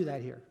don't do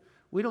that here.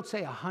 We don't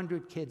say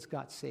 100 kids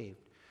got saved.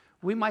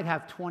 We might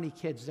have 20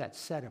 kids that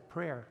said a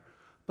prayer,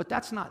 but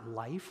that's not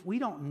life. We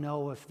don't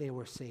know if they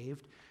were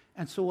saved.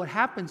 And so what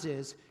happens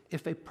is,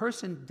 if a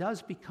person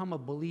does become a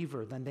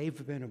believer, then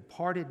they've been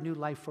imparted new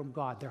life from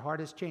God. Their heart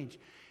has changed.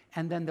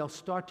 and then they'll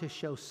start to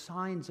show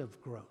signs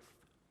of growth.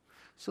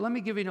 So let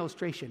me give you an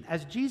illustration.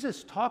 As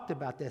Jesus talked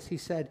about this, he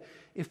said,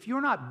 if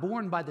you're not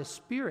born by the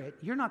Spirit,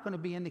 you're not going to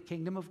be in the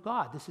kingdom of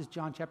God. This is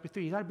John chapter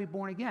 3. You got to be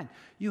born again.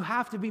 You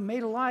have to be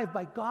made alive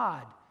by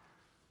God,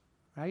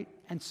 right?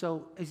 And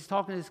so as he's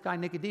talking to this guy,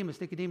 Nicodemus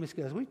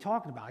goes, what are you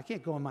talking about? I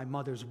can't go in my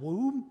mother's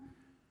womb.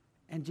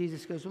 And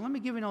Jesus goes, well, let me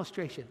give you an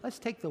illustration. Let's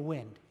take the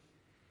wind.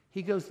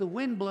 He goes, the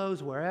wind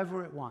blows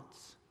wherever it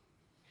wants.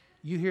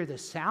 You hear the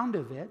sound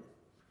of it,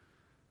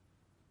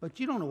 but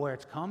you don't know where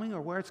it's coming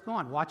or where it's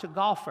going. Watch a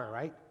golfer,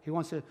 right? He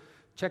wants to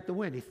check the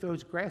wind. He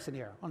throws grass in the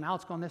air. Oh, now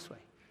it's going this way.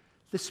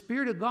 The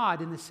Spirit of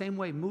God, in the same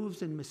way,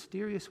 moves in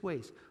mysterious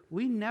ways.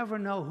 We never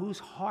know whose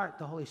heart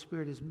the Holy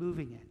Spirit is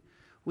moving in.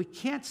 We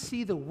can't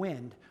see the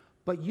wind,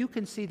 but you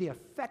can see the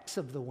effects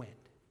of the wind,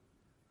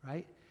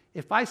 right?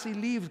 If I see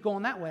leaves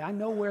going that way, I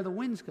know where the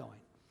wind's going.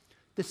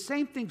 The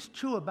same thing's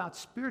true about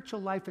spiritual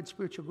life and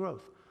spiritual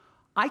growth.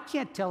 I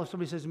can't tell if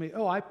somebody says to me,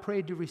 oh, I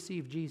prayed to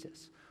receive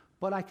Jesus,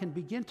 but I can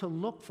begin to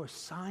look for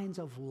signs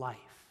of life.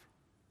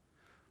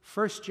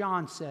 1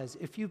 John says,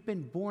 if you've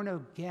been born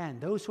again,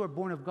 those who are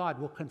born of God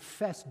will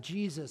confess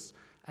Jesus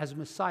as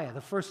Messiah. The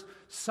first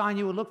sign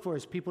you would look for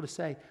is people to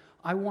say,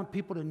 I want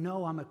people to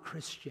know I'm a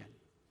Christian.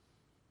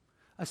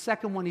 A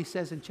second one he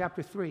says in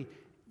chapter 3,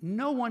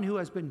 no one who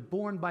has been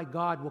born by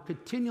God will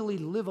continually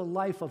live a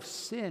life of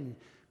sin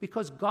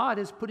because God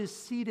has put his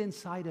seed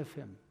inside of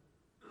him.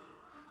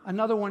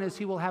 Another one is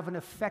he will have an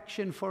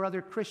affection for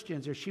other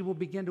Christians, or she will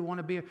begin to want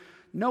to be.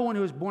 No one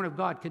who is born of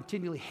God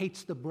continually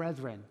hates the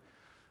brethren.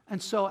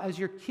 And so as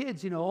your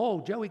kids,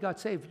 oh, Joey got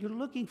saved, you're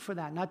looking for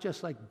that, not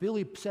just like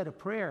Billy said a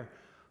prayer,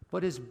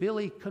 but is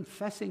Billy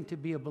confessing to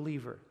be a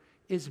believer?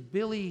 Is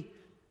Billy,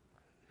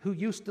 who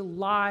used to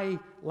lie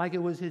like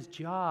it was his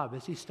job,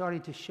 is he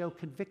starting to show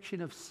conviction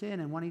of sin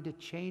and wanting to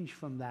change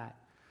from that?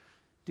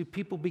 Do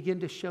people begin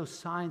to show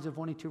signs of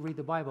wanting to read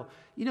the Bible?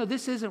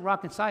 This isn't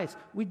rocket science.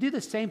 We do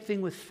the same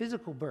thing with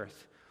physical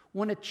birth.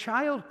 When a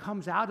child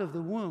comes out of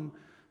the womb,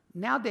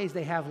 nowadays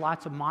they have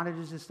lots of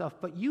monitors and stuff,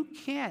 but you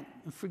can't,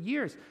 for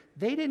years,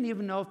 they didn't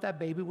even know if that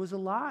baby was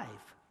alive,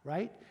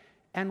 right?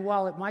 And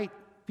while it might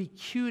be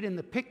cute in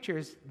the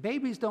pictures,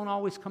 babies don't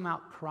always come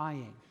out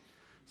crying.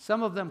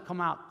 Some of them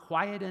come out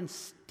quiet and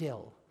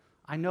still.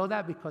 I know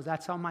that because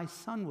that's how my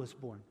son was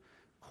born.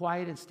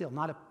 Quiet and still,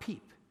 not a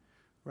peep.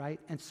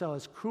 Right? And so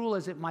as cruel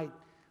as it might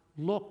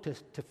look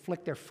to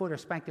flick their foot or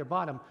spank their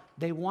bottom,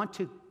 they want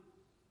to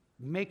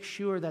make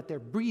sure that they're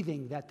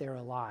breathing, that they're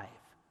alive,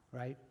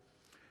 right?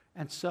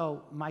 And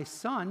so my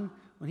son,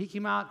 when he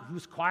came out, he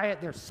was quiet.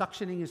 They're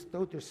suctioning his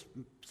throat. They're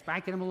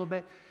spanking him a little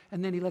bit.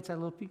 And then he lets out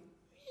a little peep,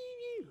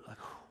 like,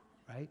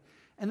 right?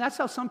 And that's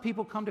how some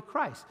people come to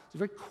Christ. It's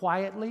very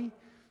quietly,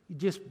 you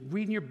just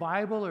reading your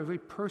Bible or very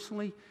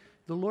personally,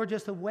 the Lord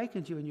just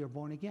awakens you and you're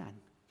born again,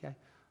 okay?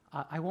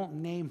 I won't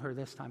name her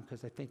this time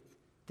because I think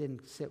it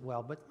didn't sit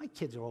well, but my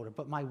kids are older.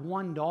 But my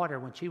one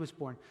daughter, when she was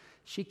born,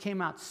 she came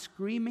out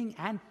screaming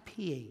and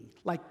peeing,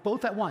 like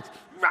both at once.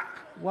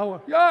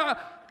 Well, yeah,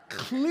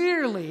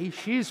 clearly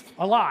she's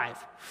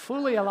alive,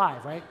 fully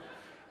alive, right?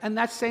 And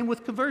that's same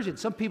with conversion.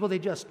 Some people, they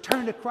just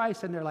turn to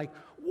Christ and they're like,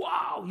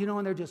 wow,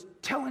 and they're just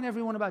telling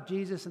everyone about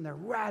Jesus and they're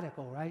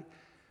radical, right?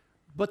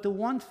 But the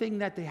one thing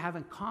that they have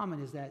in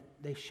common is that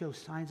they show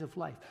signs of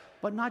life,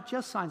 but not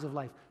just signs of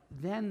life.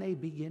 Then they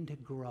begin to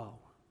grow.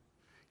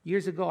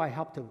 Years ago, I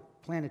helped to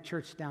plant a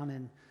church down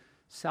in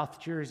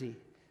South Jersey,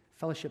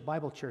 Fellowship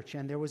Bible Church,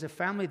 and there was a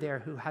family there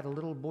who had a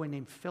little boy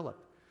named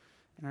Philip.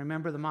 And I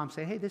remember the mom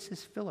saying, hey, this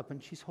is Philip,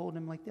 and she's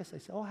holding him like this. I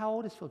said, oh, how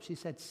old is Philip? She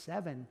said,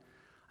 7.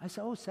 I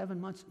said, oh, 7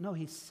 months. No,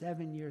 he's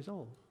 7 years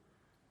old.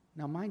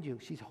 Now, mind you,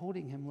 she's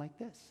holding him like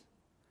this,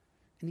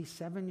 and he's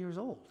 7 years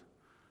old.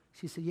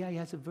 She said, yeah, he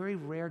has a very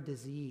rare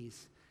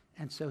disease,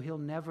 and so he'll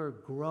never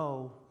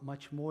grow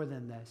much more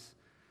than this.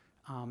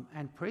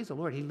 And praise the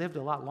Lord, he lived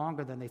a lot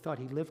longer than they thought.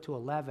 He lived to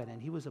 11, and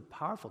he was a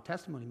powerful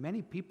testimony.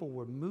 Many people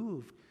were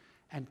moved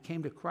and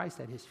came to Christ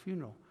at his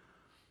funeral.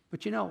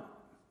 But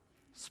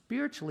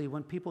spiritually,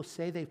 when people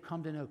say they've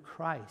come to know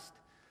Christ,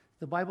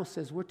 the Bible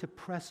says we're to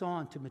press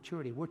on to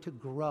maturity. We're to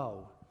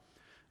grow.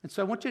 And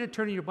so I want you to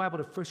turn in your Bible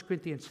to 1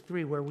 Corinthians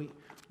 3, where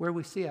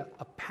we see a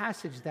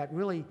passage that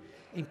really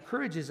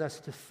encourages us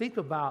to think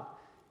about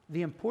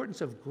the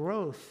importance of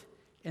growth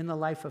in the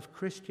life of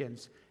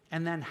Christians,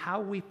 and then how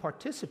we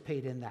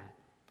participate in that.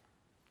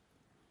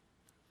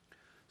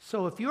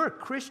 So if you're a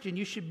Christian,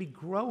 you should be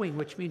growing,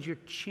 which means you're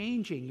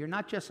changing. You're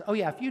not just,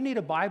 if you need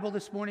a Bible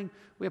this morning,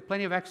 we have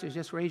plenty of extras,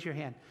 just raise your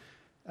hand.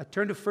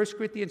 Turn to 1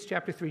 Corinthians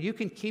chapter 3. You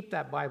can keep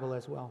that Bible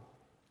as well.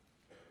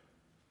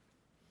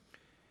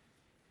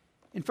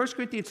 In 1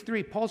 Corinthians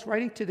 3, Paul's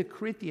writing to the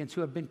Corinthians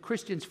who have been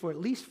Christians for at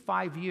least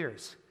 5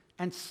 years,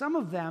 and some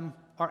of them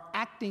are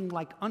acting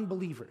like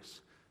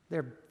unbelievers.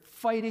 They're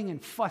fighting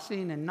and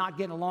fussing and not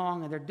getting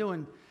along, and they're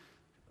doing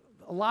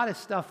a lot of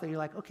stuff that you're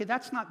like, okay,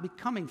 that's not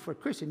becoming for a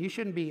Christian. You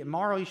shouldn't be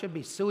immoral. You shouldn't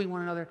be suing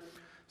one another.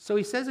 So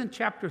he says in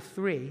chapter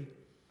 3,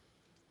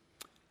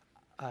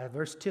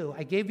 verse 2,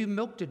 I gave you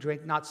milk to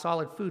drink, not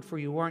solid food, for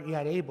you weren't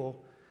yet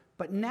able.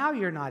 But now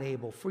you're not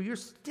able, for you're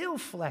still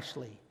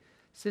fleshly.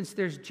 Since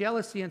there's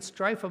jealousy and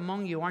strife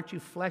among you, aren't you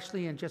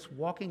fleshly and just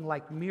walking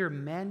like mere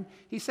men?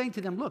 He's saying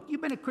to them, look,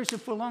 you've been a Christian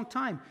for a long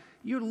time.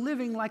 You're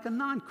living like a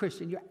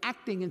non-Christian. You're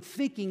acting and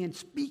thinking and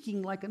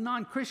speaking like a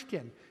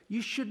non-Christian.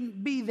 You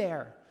shouldn't be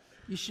there.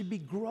 You should be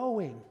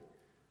growing.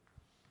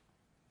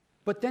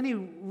 But then he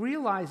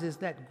realizes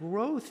that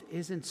growth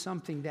isn't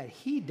something that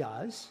he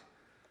does.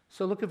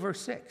 So look at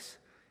verse 6.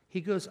 He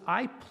goes,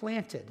 I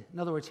planted. In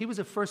other words, he was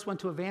the first one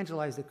to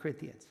evangelize the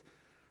Corinthians.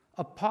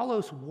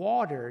 Apollos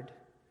watered.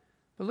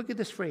 But look at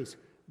this phrase.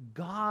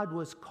 God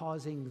was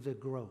causing the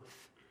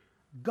growth.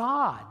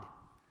 God,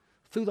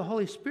 through the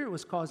Holy Spirit,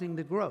 was causing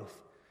the growth.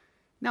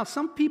 Now,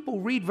 some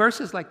people read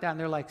verses like that and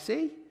they're like,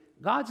 see,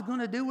 God's going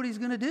to do what he's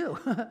going to do.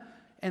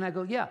 And I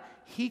go, yeah,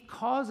 he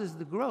causes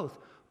the growth,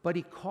 but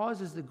he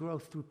causes the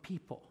growth through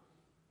people.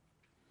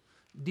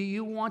 Do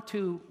you want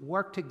to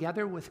work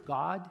together with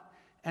God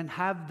and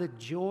have the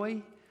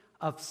joy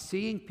of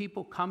seeing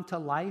people come to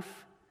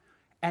life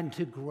and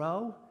to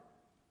grow?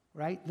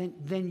 Right?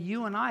 Then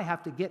you and I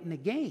have to get in the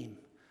game.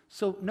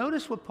 So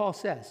notice what Paul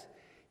says.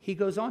 He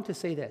goes on to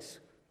say this,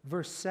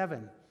 verse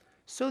 7.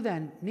 So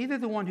then, neither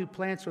the one who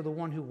plants or the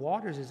one who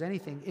waters is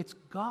anything. It's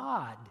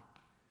God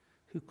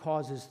who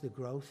causes the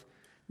growth.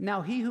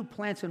 Now he who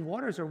plants and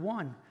waters are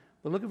one.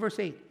 But look at verse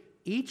 8.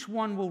 Each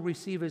one will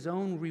receive his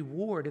own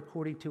reward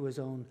according to his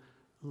own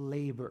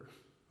labor.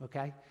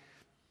 Okay?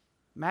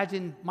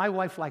 Imagine my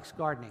wife likes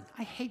gardening.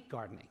 I hate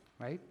gardening,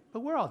 right?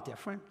 But we're all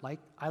different. Like,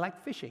 I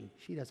like fishing.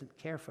 She doesn't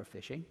care for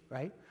fishing,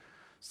 right?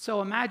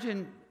 So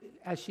imagine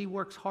as she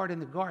works hard in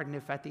the garden,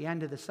 if at the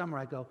end of the summer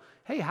I go,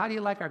 hey, how do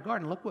you like our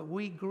garden? Look what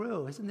we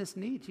grew. Isn't this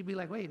neat? She'd be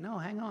like, wait, no,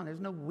 hang on. There's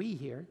no we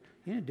here.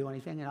 You didn't do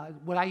anything. And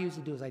what I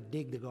usually do is I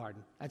dig the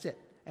garden. That's it.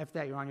 After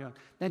that, you're on your own.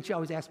 Then she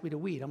always asks me to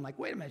weed. I'm like,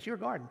 wait a minute, it's your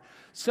garden.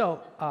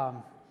 So,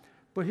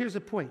 but here's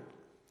the point.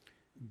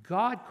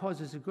 God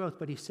causes the growth,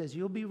 but he says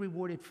you'll be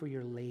rewarded for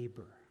your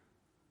labor.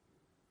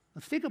 Now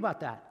think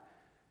about that.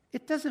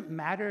 It doesn't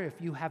matter if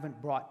you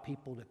haven't brought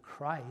people to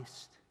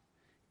Christ.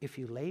 If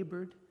you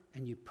labored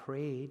and you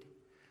prayed,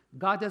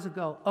 God doesn't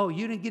go, oh,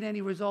 you didn't get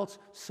any results?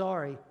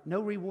 Sorry,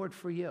 no reward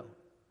for you.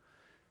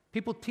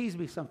 People tease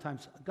me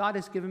sometimes. God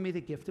has given me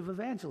the gift of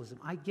evangelism.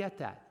 I get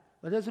that.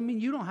 But it doesn't mean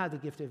you don't have the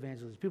gift of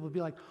evangelism. People will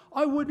be like,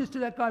 I witnessed to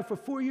that guy for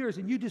 4 years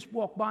and you just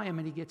walk by him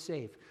and he gets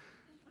saved.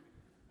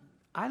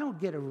 I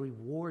don't get a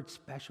reward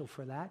special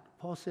for that.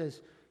 Paul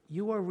says,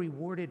 you are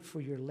rewarded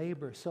for your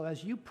labor. So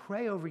as you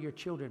pray over your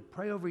children,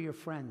 pray over your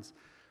friends,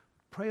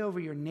 pray over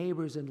your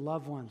neighbors and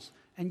loved ones,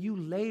 and you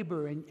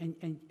labor and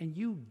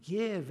you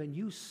give and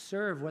you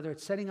serve, whether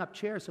it's setting up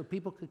chairs so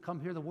people could come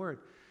hear the word,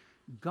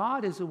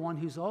 God is the one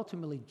who's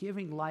ultimately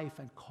giving life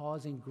and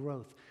causing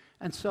growth.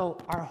 And so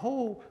our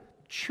whole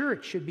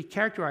church should be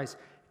characterized.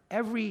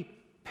 Every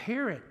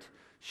parent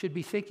should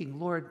be thinking,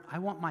 Lord, I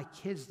want my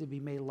kids to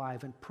be made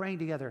alive, and praying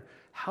together.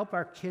 Help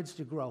our kids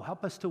to grow.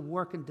 Help us to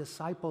work and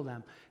disciple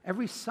them.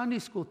 Every Sunday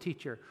school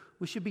teacher,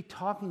 we should be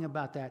talking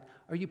about that.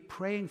 Are you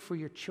praying for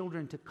your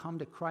children to come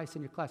to Christ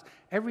in your class?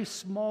 Every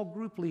small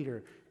group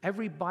leader,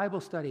 every Bible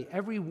study,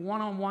 every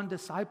one-on-one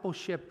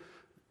discipleship,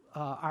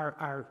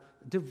 our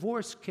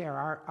divorce care,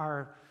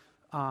 our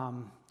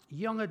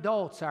young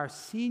adults, our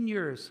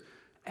seniors,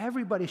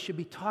 everybody should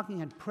be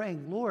talking and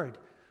praying, Lord,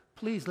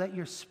 please let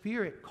your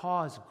Spirit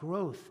cause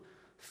growth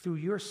through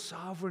your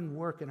sovereign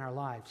work in our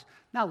lives.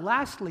 Now,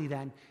 lastly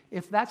then,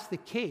 if that's the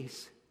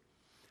case,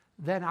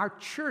 then our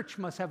church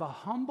must have a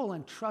humble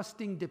and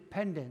trusting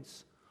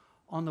dependence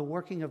on the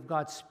working of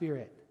God's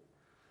Spirit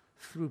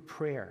through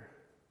prayer.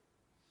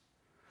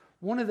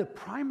 One of the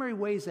primary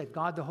ways that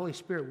God, the Holy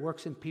Spirit,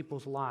 works in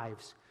people's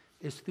lives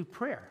is through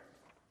prayer.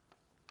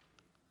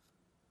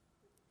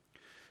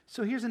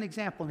 So here's an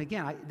example. And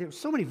again, there's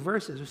so many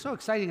verses. It was so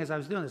exciting as I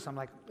was doing this. I'm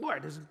like,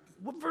 Lord,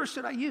 what verse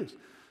should I use?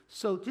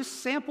 So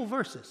just sample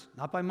verses,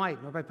 not by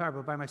might, nor by power,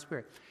 but by my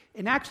Spirit.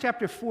 In Acts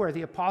chapter 4,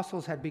 the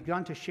apostles had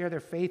begun to share their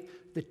faith.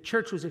 The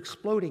church was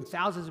exploding.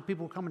 Thousands of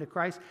people were coming to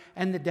Christ.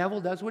 And the devil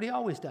does what he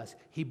always does.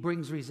 He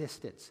brings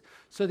resistance.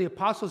 So the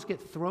apostles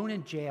get thrown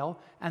in jail,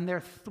 and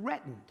they're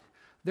threatened.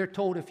 They're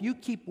told, if you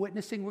keep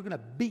witnessing, we're going to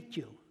beat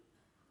you.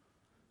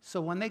 So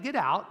when they get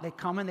out, they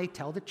come and they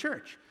tell the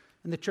church.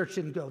 And the church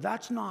didn't go,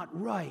 that's not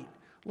right.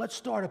 Let's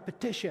start a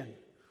petition.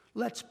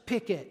 Let's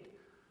picket.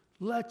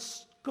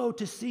 Let's go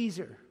to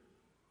Caesar.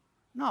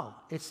 No,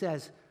 it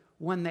says,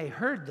 when they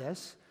heard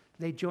this,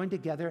 they joined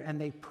together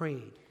and they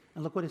prayed.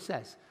 And look what it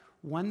says.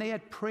 When they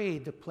had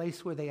prayed, the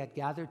place where they had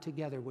gathered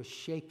together was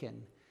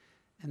shaken,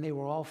 and they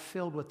were all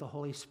filled with the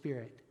Holy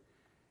Spirit.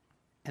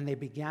 And they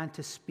began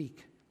to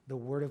speak the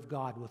word of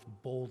God with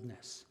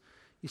boldness.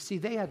 You see,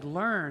 they had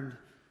learned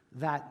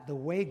that the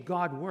way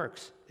God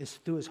works is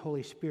through his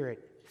Holy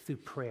Spirit, through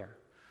prayer.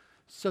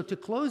 So to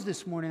close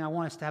this morning, I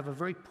want us to have a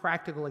very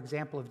practical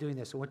example of doing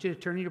this. I want you to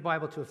turn in your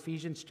Bible to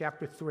Ephesians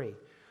chapter 3,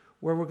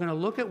 where we're going to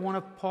look at one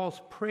of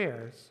Paul's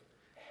prayers,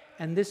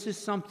 and this is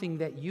something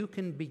that you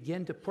can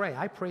begin to pray.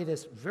 I pray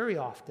this very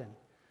often.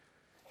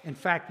 In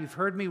fact, you've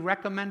heard me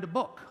recommend a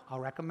book.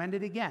 I'll recommend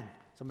it again.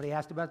 Somebody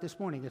asked about it this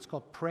morning. It's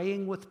called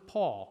Praying with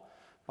Paul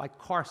by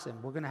Carson.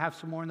 We're going to have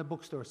some more in the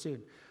bookstore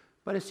soon.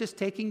 But it's just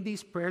taking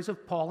these prayers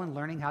of Paul and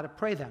learning how to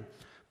pray them.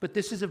 But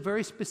this is a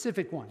very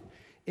specific one.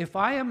 If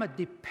I am a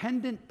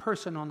dependent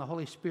person on the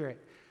Holy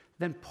Spirit,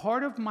 then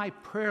part of my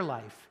prayer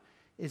life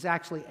is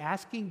actually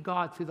asking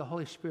God through the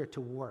Holy Spirit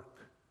to work,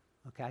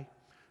 okay?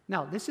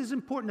 Now, this is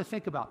important to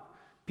think about.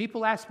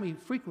 People ask me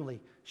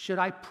frequently, should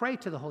I pray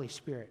to the Holy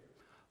Spirit?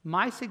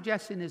 My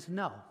suggestion is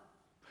no.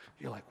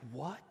 You're like,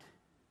 what?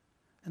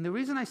 And the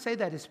reason I say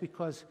that is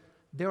because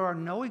there are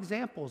no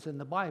examples in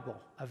the Bible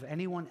of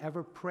anyone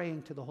ever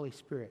praying to the Holy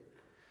Spirit.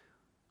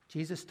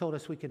 Jesus told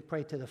us we can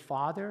pray to the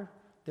Father.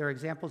 There are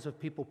examples of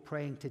people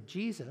praying to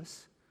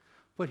Jesus.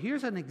 But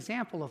here's an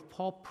example of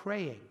Paul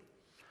praying.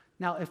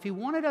 Now, if he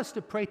wanted us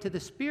to pray to the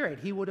Spirit,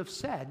 he would have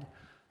said,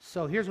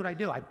 so here's what I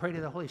do. I pray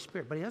to the Holy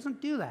Spirit. But he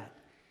doesn't do that.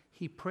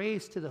 He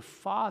prays to the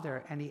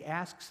Father, and he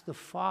asks the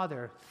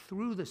Father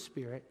through the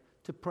Spirit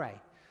to pray.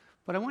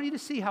 But I want you to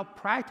see how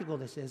practical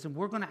this is, and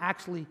we're going to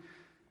actually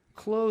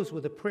close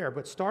with a prayer.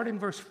 But start in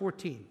verse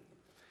 14.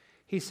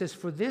 He says,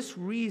 for this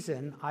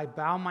reason I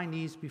bow my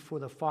knees before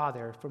the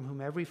Father, from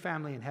whom every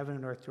family in heaven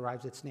and earth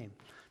derives its name.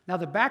 Now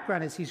the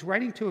background is he's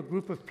writing to a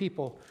group of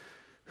people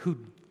who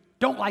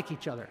don't like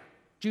each other,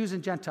 Jews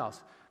and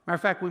Gentiles. Matter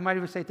of fact, we might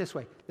even say it this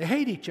way. They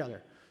hate each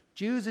other.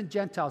 Jews and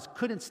Gentiles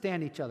couldn't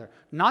stand each other.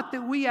 Not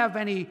that we have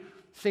any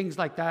things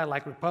like that,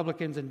 like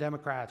Republicans and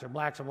Democrats, or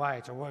blacks and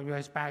whites, or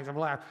Hispanics and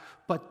blacks.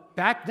 But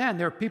back then,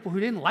 there were people who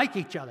didn't like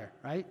each other,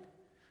 right?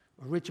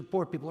 Or rich and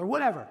poor people, or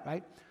whatever,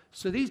 right?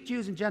 So these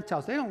Jews and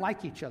Gentiles, they don't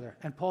like each other.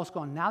 And Paul's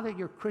going, now that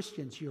you're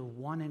Christians, you're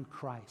one in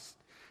Christ.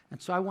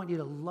 And so I want you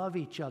to love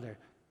each other,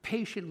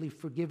 patiently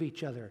forgive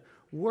each other,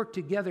 work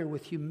together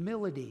with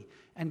humility,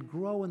 and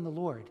grow in the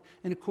Lord.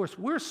 And of course,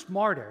 we're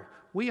smarter.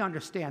 We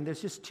understand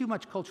there's just too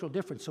much cultural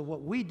difference. So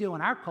what we do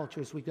in our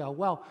culture is we go,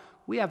 well,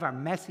 we have our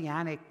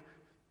Messianic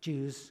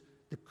Jews,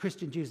 the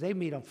Christian Jews, they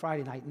meet on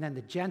Friday night, and then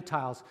the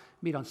Gentiles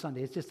meet on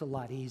Sunday. It's just a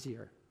lot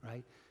easier,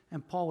 right?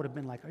 And Paul would have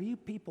been like, are you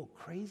people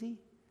crazy?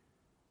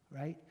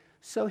 Right?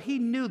 So he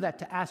knew that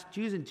to ask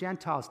Jews and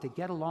Gentiles to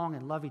get along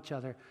and love each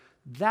other,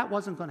 that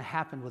wasn't going to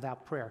happen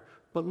without prayer.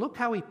 But look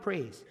how he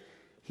prays.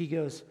 He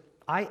goes,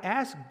 I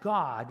ask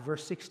God,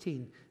 verse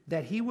 16,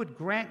 that he would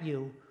grant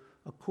you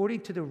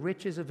according to the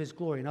riches of his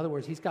glory. In other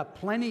words, he's got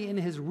plenty in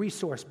his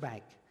resource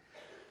bank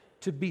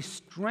to be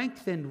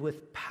strengthened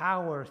with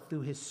power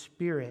through his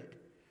Spirit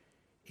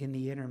in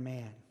the inner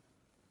man.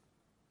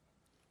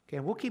 Okay,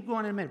 and we'll keep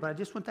going in a minute, but I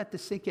just want that to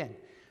sink in.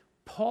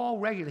 Paul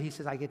regularly, he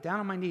says, I get down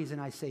on my knees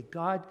and I say,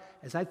 God,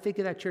 as I think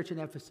of that church in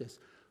Ephesus,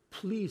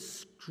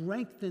 please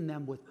strengthen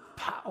them with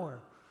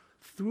power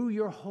through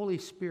your Holy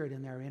Spirit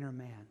in their inner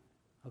man,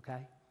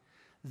 okay?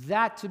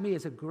 That, to me,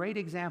 is a great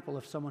example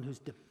of someone who's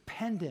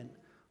dependent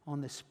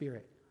on the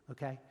Spirit,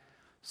 okay?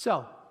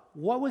 So,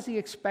 what was he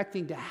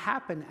expecting to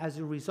happen as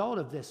a result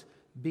of this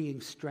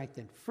being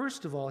strengthened?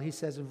 First of all, he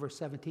says in verse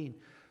 17,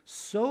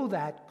 so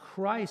that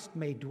Christ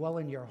may dwell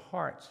in your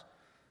hearts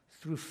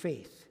through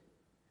faith.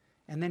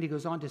 And then he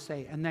goes on to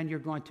say, and then you're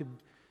going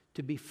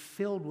to be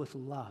filled with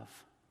love,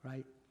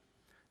 right?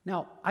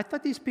 Now, I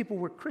thought these people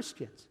were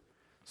Christians,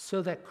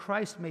 so that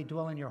Christ may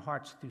dwell in your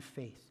hearts through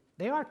faith.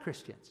 They are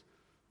Christians.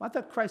 Well, I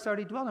thought Christ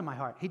already dwelled in my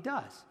heart. He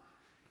does.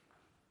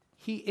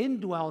 He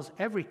indwells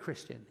every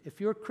Christian. If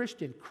you're a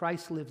Christian,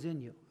 Christ lives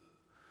in you.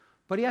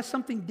 But he has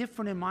something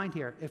different in mind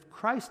here. If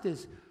Christ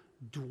is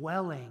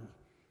dwelling,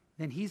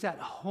 then he's at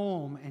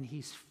home and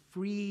he's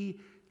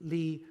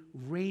freely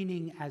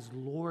reigning as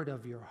Lord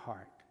of your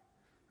heart.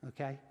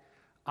 Okay?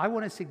 I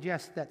want to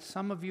suggest that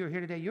some of you are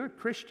here today, you're a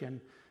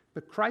Christian,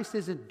 but Christ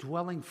isn't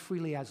dwelling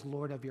freely as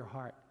Lord of your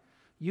heart.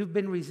 You've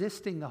been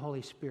resisting the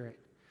Holy Spirit.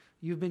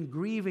 You've been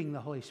grieving the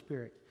Holy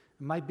Spirit.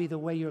 It might be the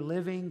way you're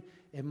living.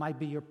 It might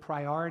be your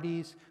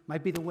priorities. It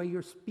might be the way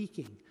you're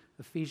speaking.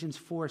 Ephesians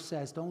 4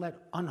 says, don't let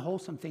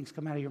unwholesome things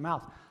come out of your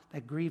mouth.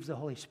 That grieves the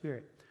Holy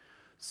Spirit.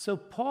 So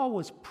Paul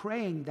was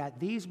praying that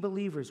these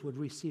believers would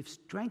receive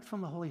strength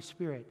from the Holy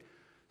Spirit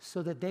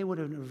so that they would,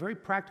 in a very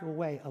practical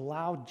way,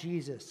 allow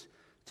Jesus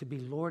to be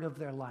Lord of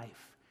their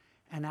life.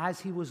 And as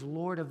he was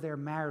Lord of their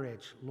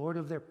marriage, Lord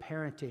of their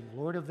parenting,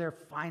 Lord of their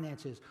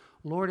finances,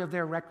 Lord of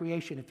their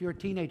recreation. If you're a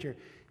teenager,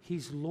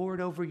 he's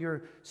Lord over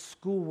your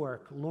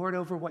schoolwork, Lord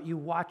over what you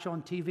watch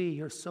on TV,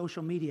 your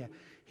social media.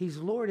 He's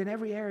Lord in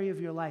every area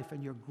of your life,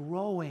 and you're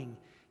growing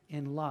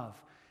in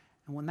love.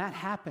 And when that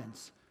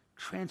happens,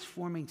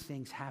 transforming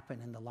things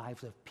happen in the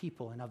lives of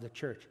people and of the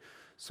church.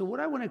 So what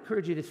I want to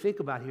encourage you to think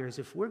about here is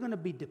if we're going to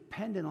be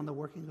dependent on the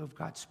working of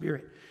God's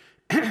Spirit,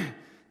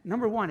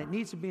 number one, it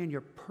needs to be in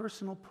your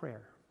personal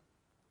prayer.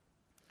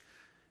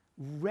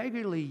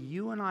 Regularly,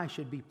 you and I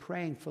should be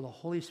praying for the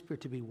Holy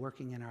Spirit to be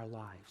working in our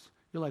lives.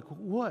 You're like,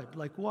 what?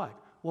 Like what?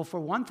 Well, for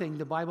one thing,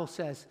 the Bible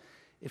says,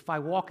 if I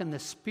walk in the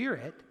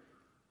Spirit,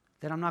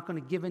 then I'm not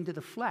going to give into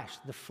the flesh.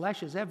 The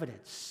flesh is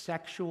evident.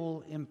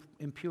 Sexual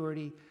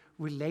impurity,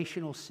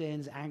 relational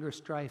sins, anger,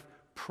 strife,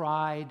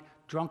 pride,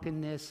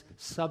 drunkenness,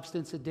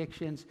 substance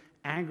addictions,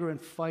 anger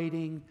and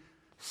fighting,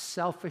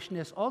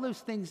 selfishness, all those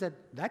things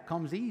that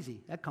comes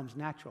easy, that comes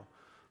natural.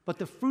 But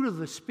the fruit of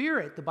the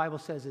Spirit, the Bible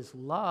says, is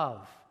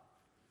love,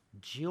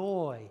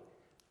 joy,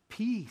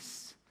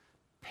 peace,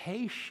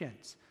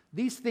 patience.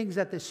 These things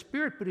that the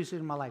Spirit produces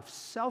in my life,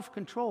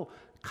 self-control,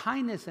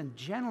 kindness and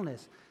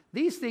gentleness.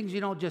 These things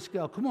you don't just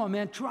go, come on,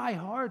 man, try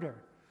harder,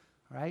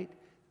 right?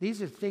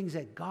 These are things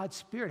that God's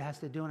Spirit has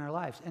to do in our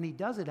lives, and He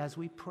does it as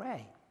we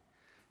pray.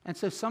 And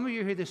so some of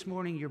you here this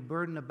morning, you're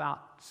burdened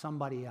about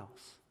somebody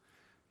else.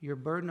 You're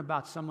burdened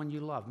about someone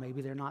you love.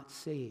 Maybe they're not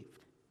saved,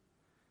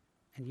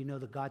 and you know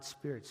that God's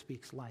Spirit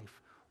speaks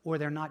life, or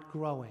they're not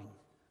growing,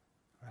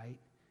 right?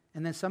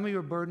 And then some of you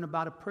are burdened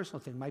about a personal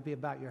thing. It might be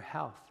about your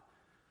health.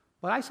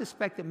 But I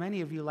suspect that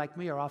many of you, like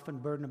me, are often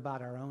burdened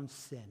about our own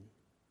sin,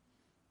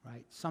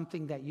 right?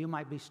 Something that you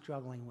might be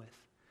struggling with.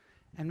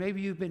 And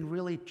maybe you've been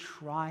really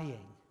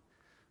trying,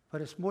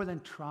 but it's more than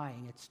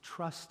trying. It's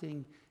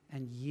trusting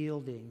and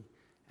yielding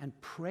and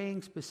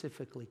praying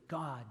specifically.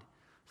 God,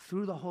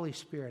 through the Holy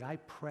Spirit, I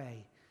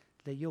pray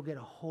that you'll get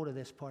a hold of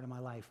this part of my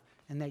life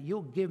and that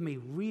you'll give me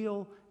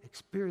real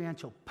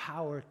experiential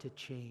power to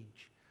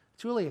change.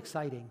 It's really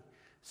exciting.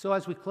 So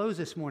as we close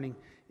this morning,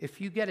 if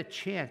you get a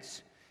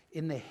chance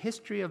in the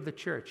history of the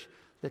church,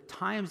 the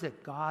times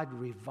that God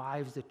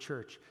revives the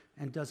church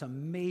and does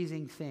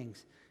amazing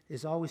things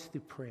is always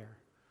through prayer.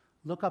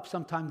 Look up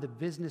sometime the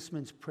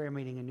Businessmen's Prayer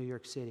Meeting in New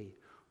York City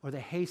or the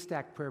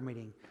Haystack Prayer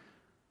Meeting.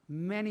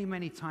 Many,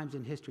 many times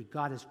in history,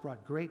 God has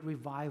brought great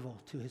revival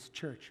to His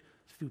church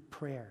through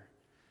prayer.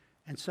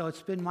 And so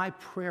it's been my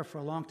prayer for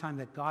a long time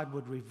that God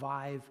would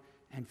revive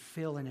and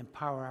fill and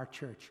empower our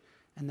church,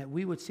 and that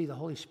we would see the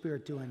Holy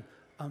Spirit doing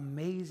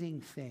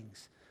amazing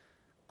things.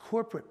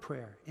 Corporate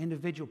prayer,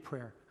 individual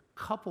prayer,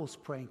 couples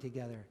praying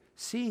together,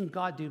 seeing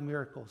God do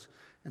miracles.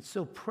 And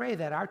so pray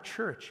that our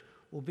church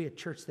will be a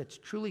church that's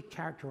truly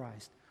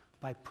characterized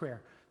by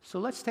prayer. So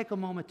let's take a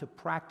moment to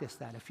practice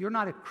that. If you're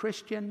not a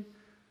Christian,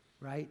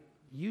 right,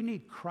 you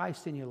need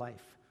Christ in your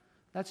life.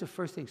 That's the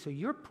first thing. So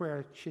your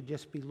prayer should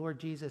just be, Lord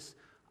Jesus,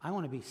 I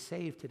want to be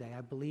saved today.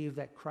 I believe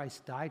that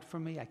Christ died for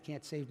me. I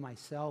can't save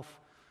myself.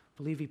 I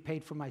believe He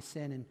paid for my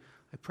sin, and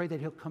I pray that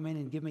He'll come in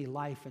and give me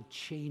life and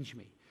change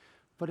me.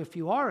 But if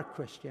you are a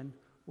Christian,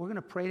 we're going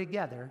to pray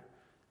together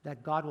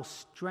that God will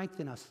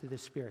strengthen us through the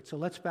Spirit. So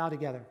let's bow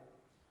together.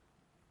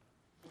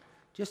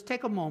 Just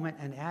take a moment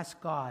and ask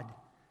God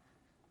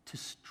to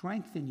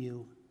strengthen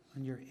you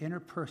in your inner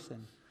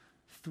person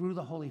through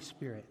the Holy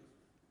Spirit.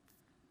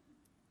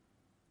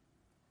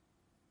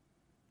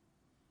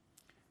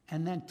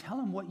 And then tell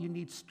Him what you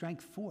need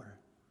strength for.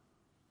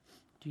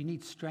 Do you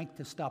need strength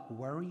to stop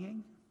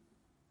worrying?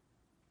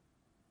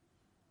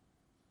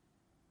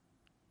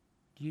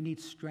 Do you need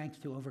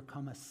strength to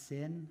overcome a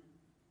sin?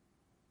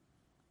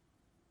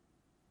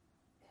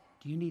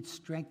 Do you need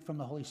strength from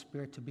the Holy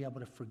Spirit to be able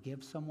to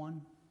forgive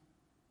someone?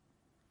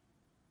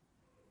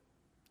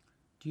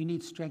 Do you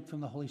need strength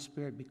from the Holy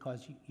Spirit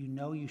because you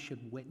know you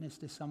should witness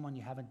to someone,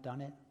 you haven't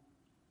done it?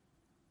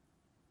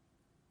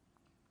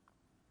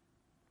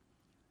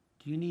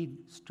 Do you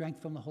need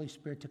strength from the Holy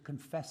Spirit to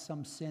confess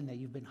some sin that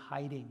you've been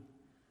hiding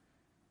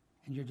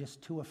and you're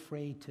just too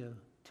afraid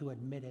to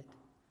admit it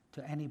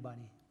to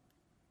anybody?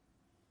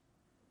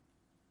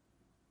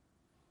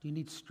 Do you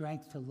need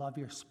strength to love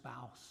your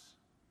spouse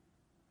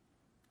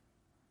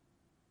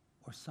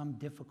or some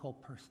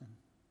difficult person?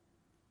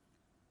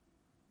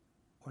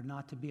 Or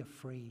not to be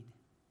afraid?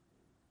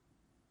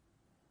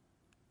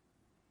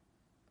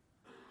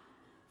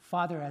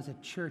 Father, as a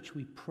church,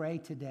 we pray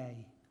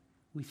today.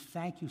 We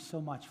thank you so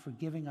much for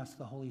giving us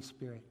the Holy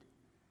Spirit.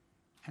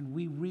 And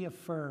we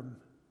reaffirm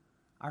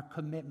our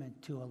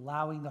commitment to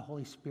allowing the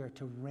Holy Spirit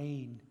to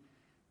reign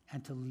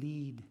and to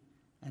lead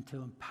and to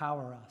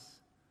empower us.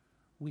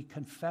 We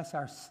confess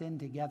our sin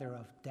together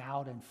of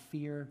doubt and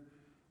fear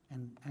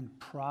and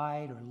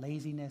pride or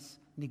laziness,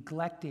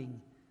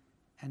 neglecting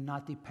and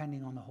not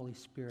depending on the Holy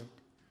Spirit.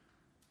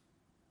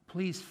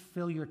 Please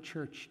fill your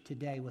church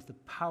today with the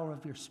power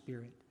of your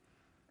Spirit.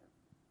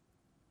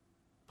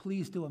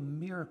 Please do a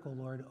miracle,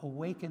 Lord.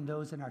 Awaken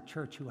those in our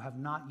church who have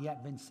not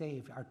yet been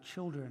saved, our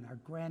children, our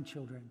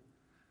grandchildren,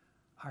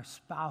 our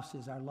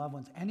spouses, our loved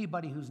ones,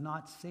 anybody who's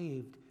not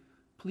saved.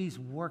 Please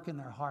work in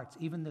their hearts,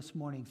 even this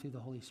morning through the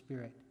Holy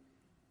Spirit.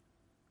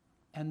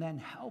 And then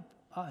help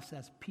us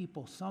as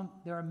people.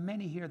 There are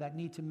many here that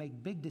need to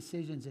make big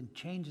decisions and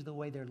change the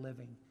way they're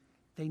living.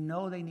 They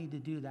know they need to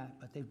do that,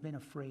 but they've been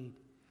afraid.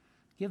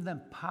 Give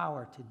them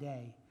power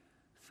today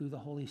through the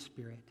Holy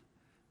Spirit.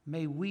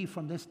 May we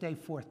from this day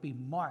forth be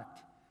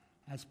marked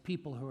as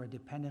people who are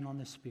dependent on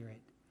the Spirit.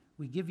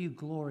 We give you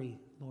glory,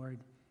 Lord,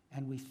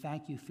 and we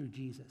thank you through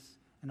Jesus.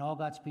 And all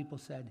God's people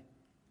said,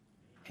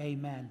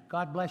 amen.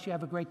 God bless you.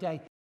 Have a great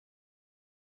day.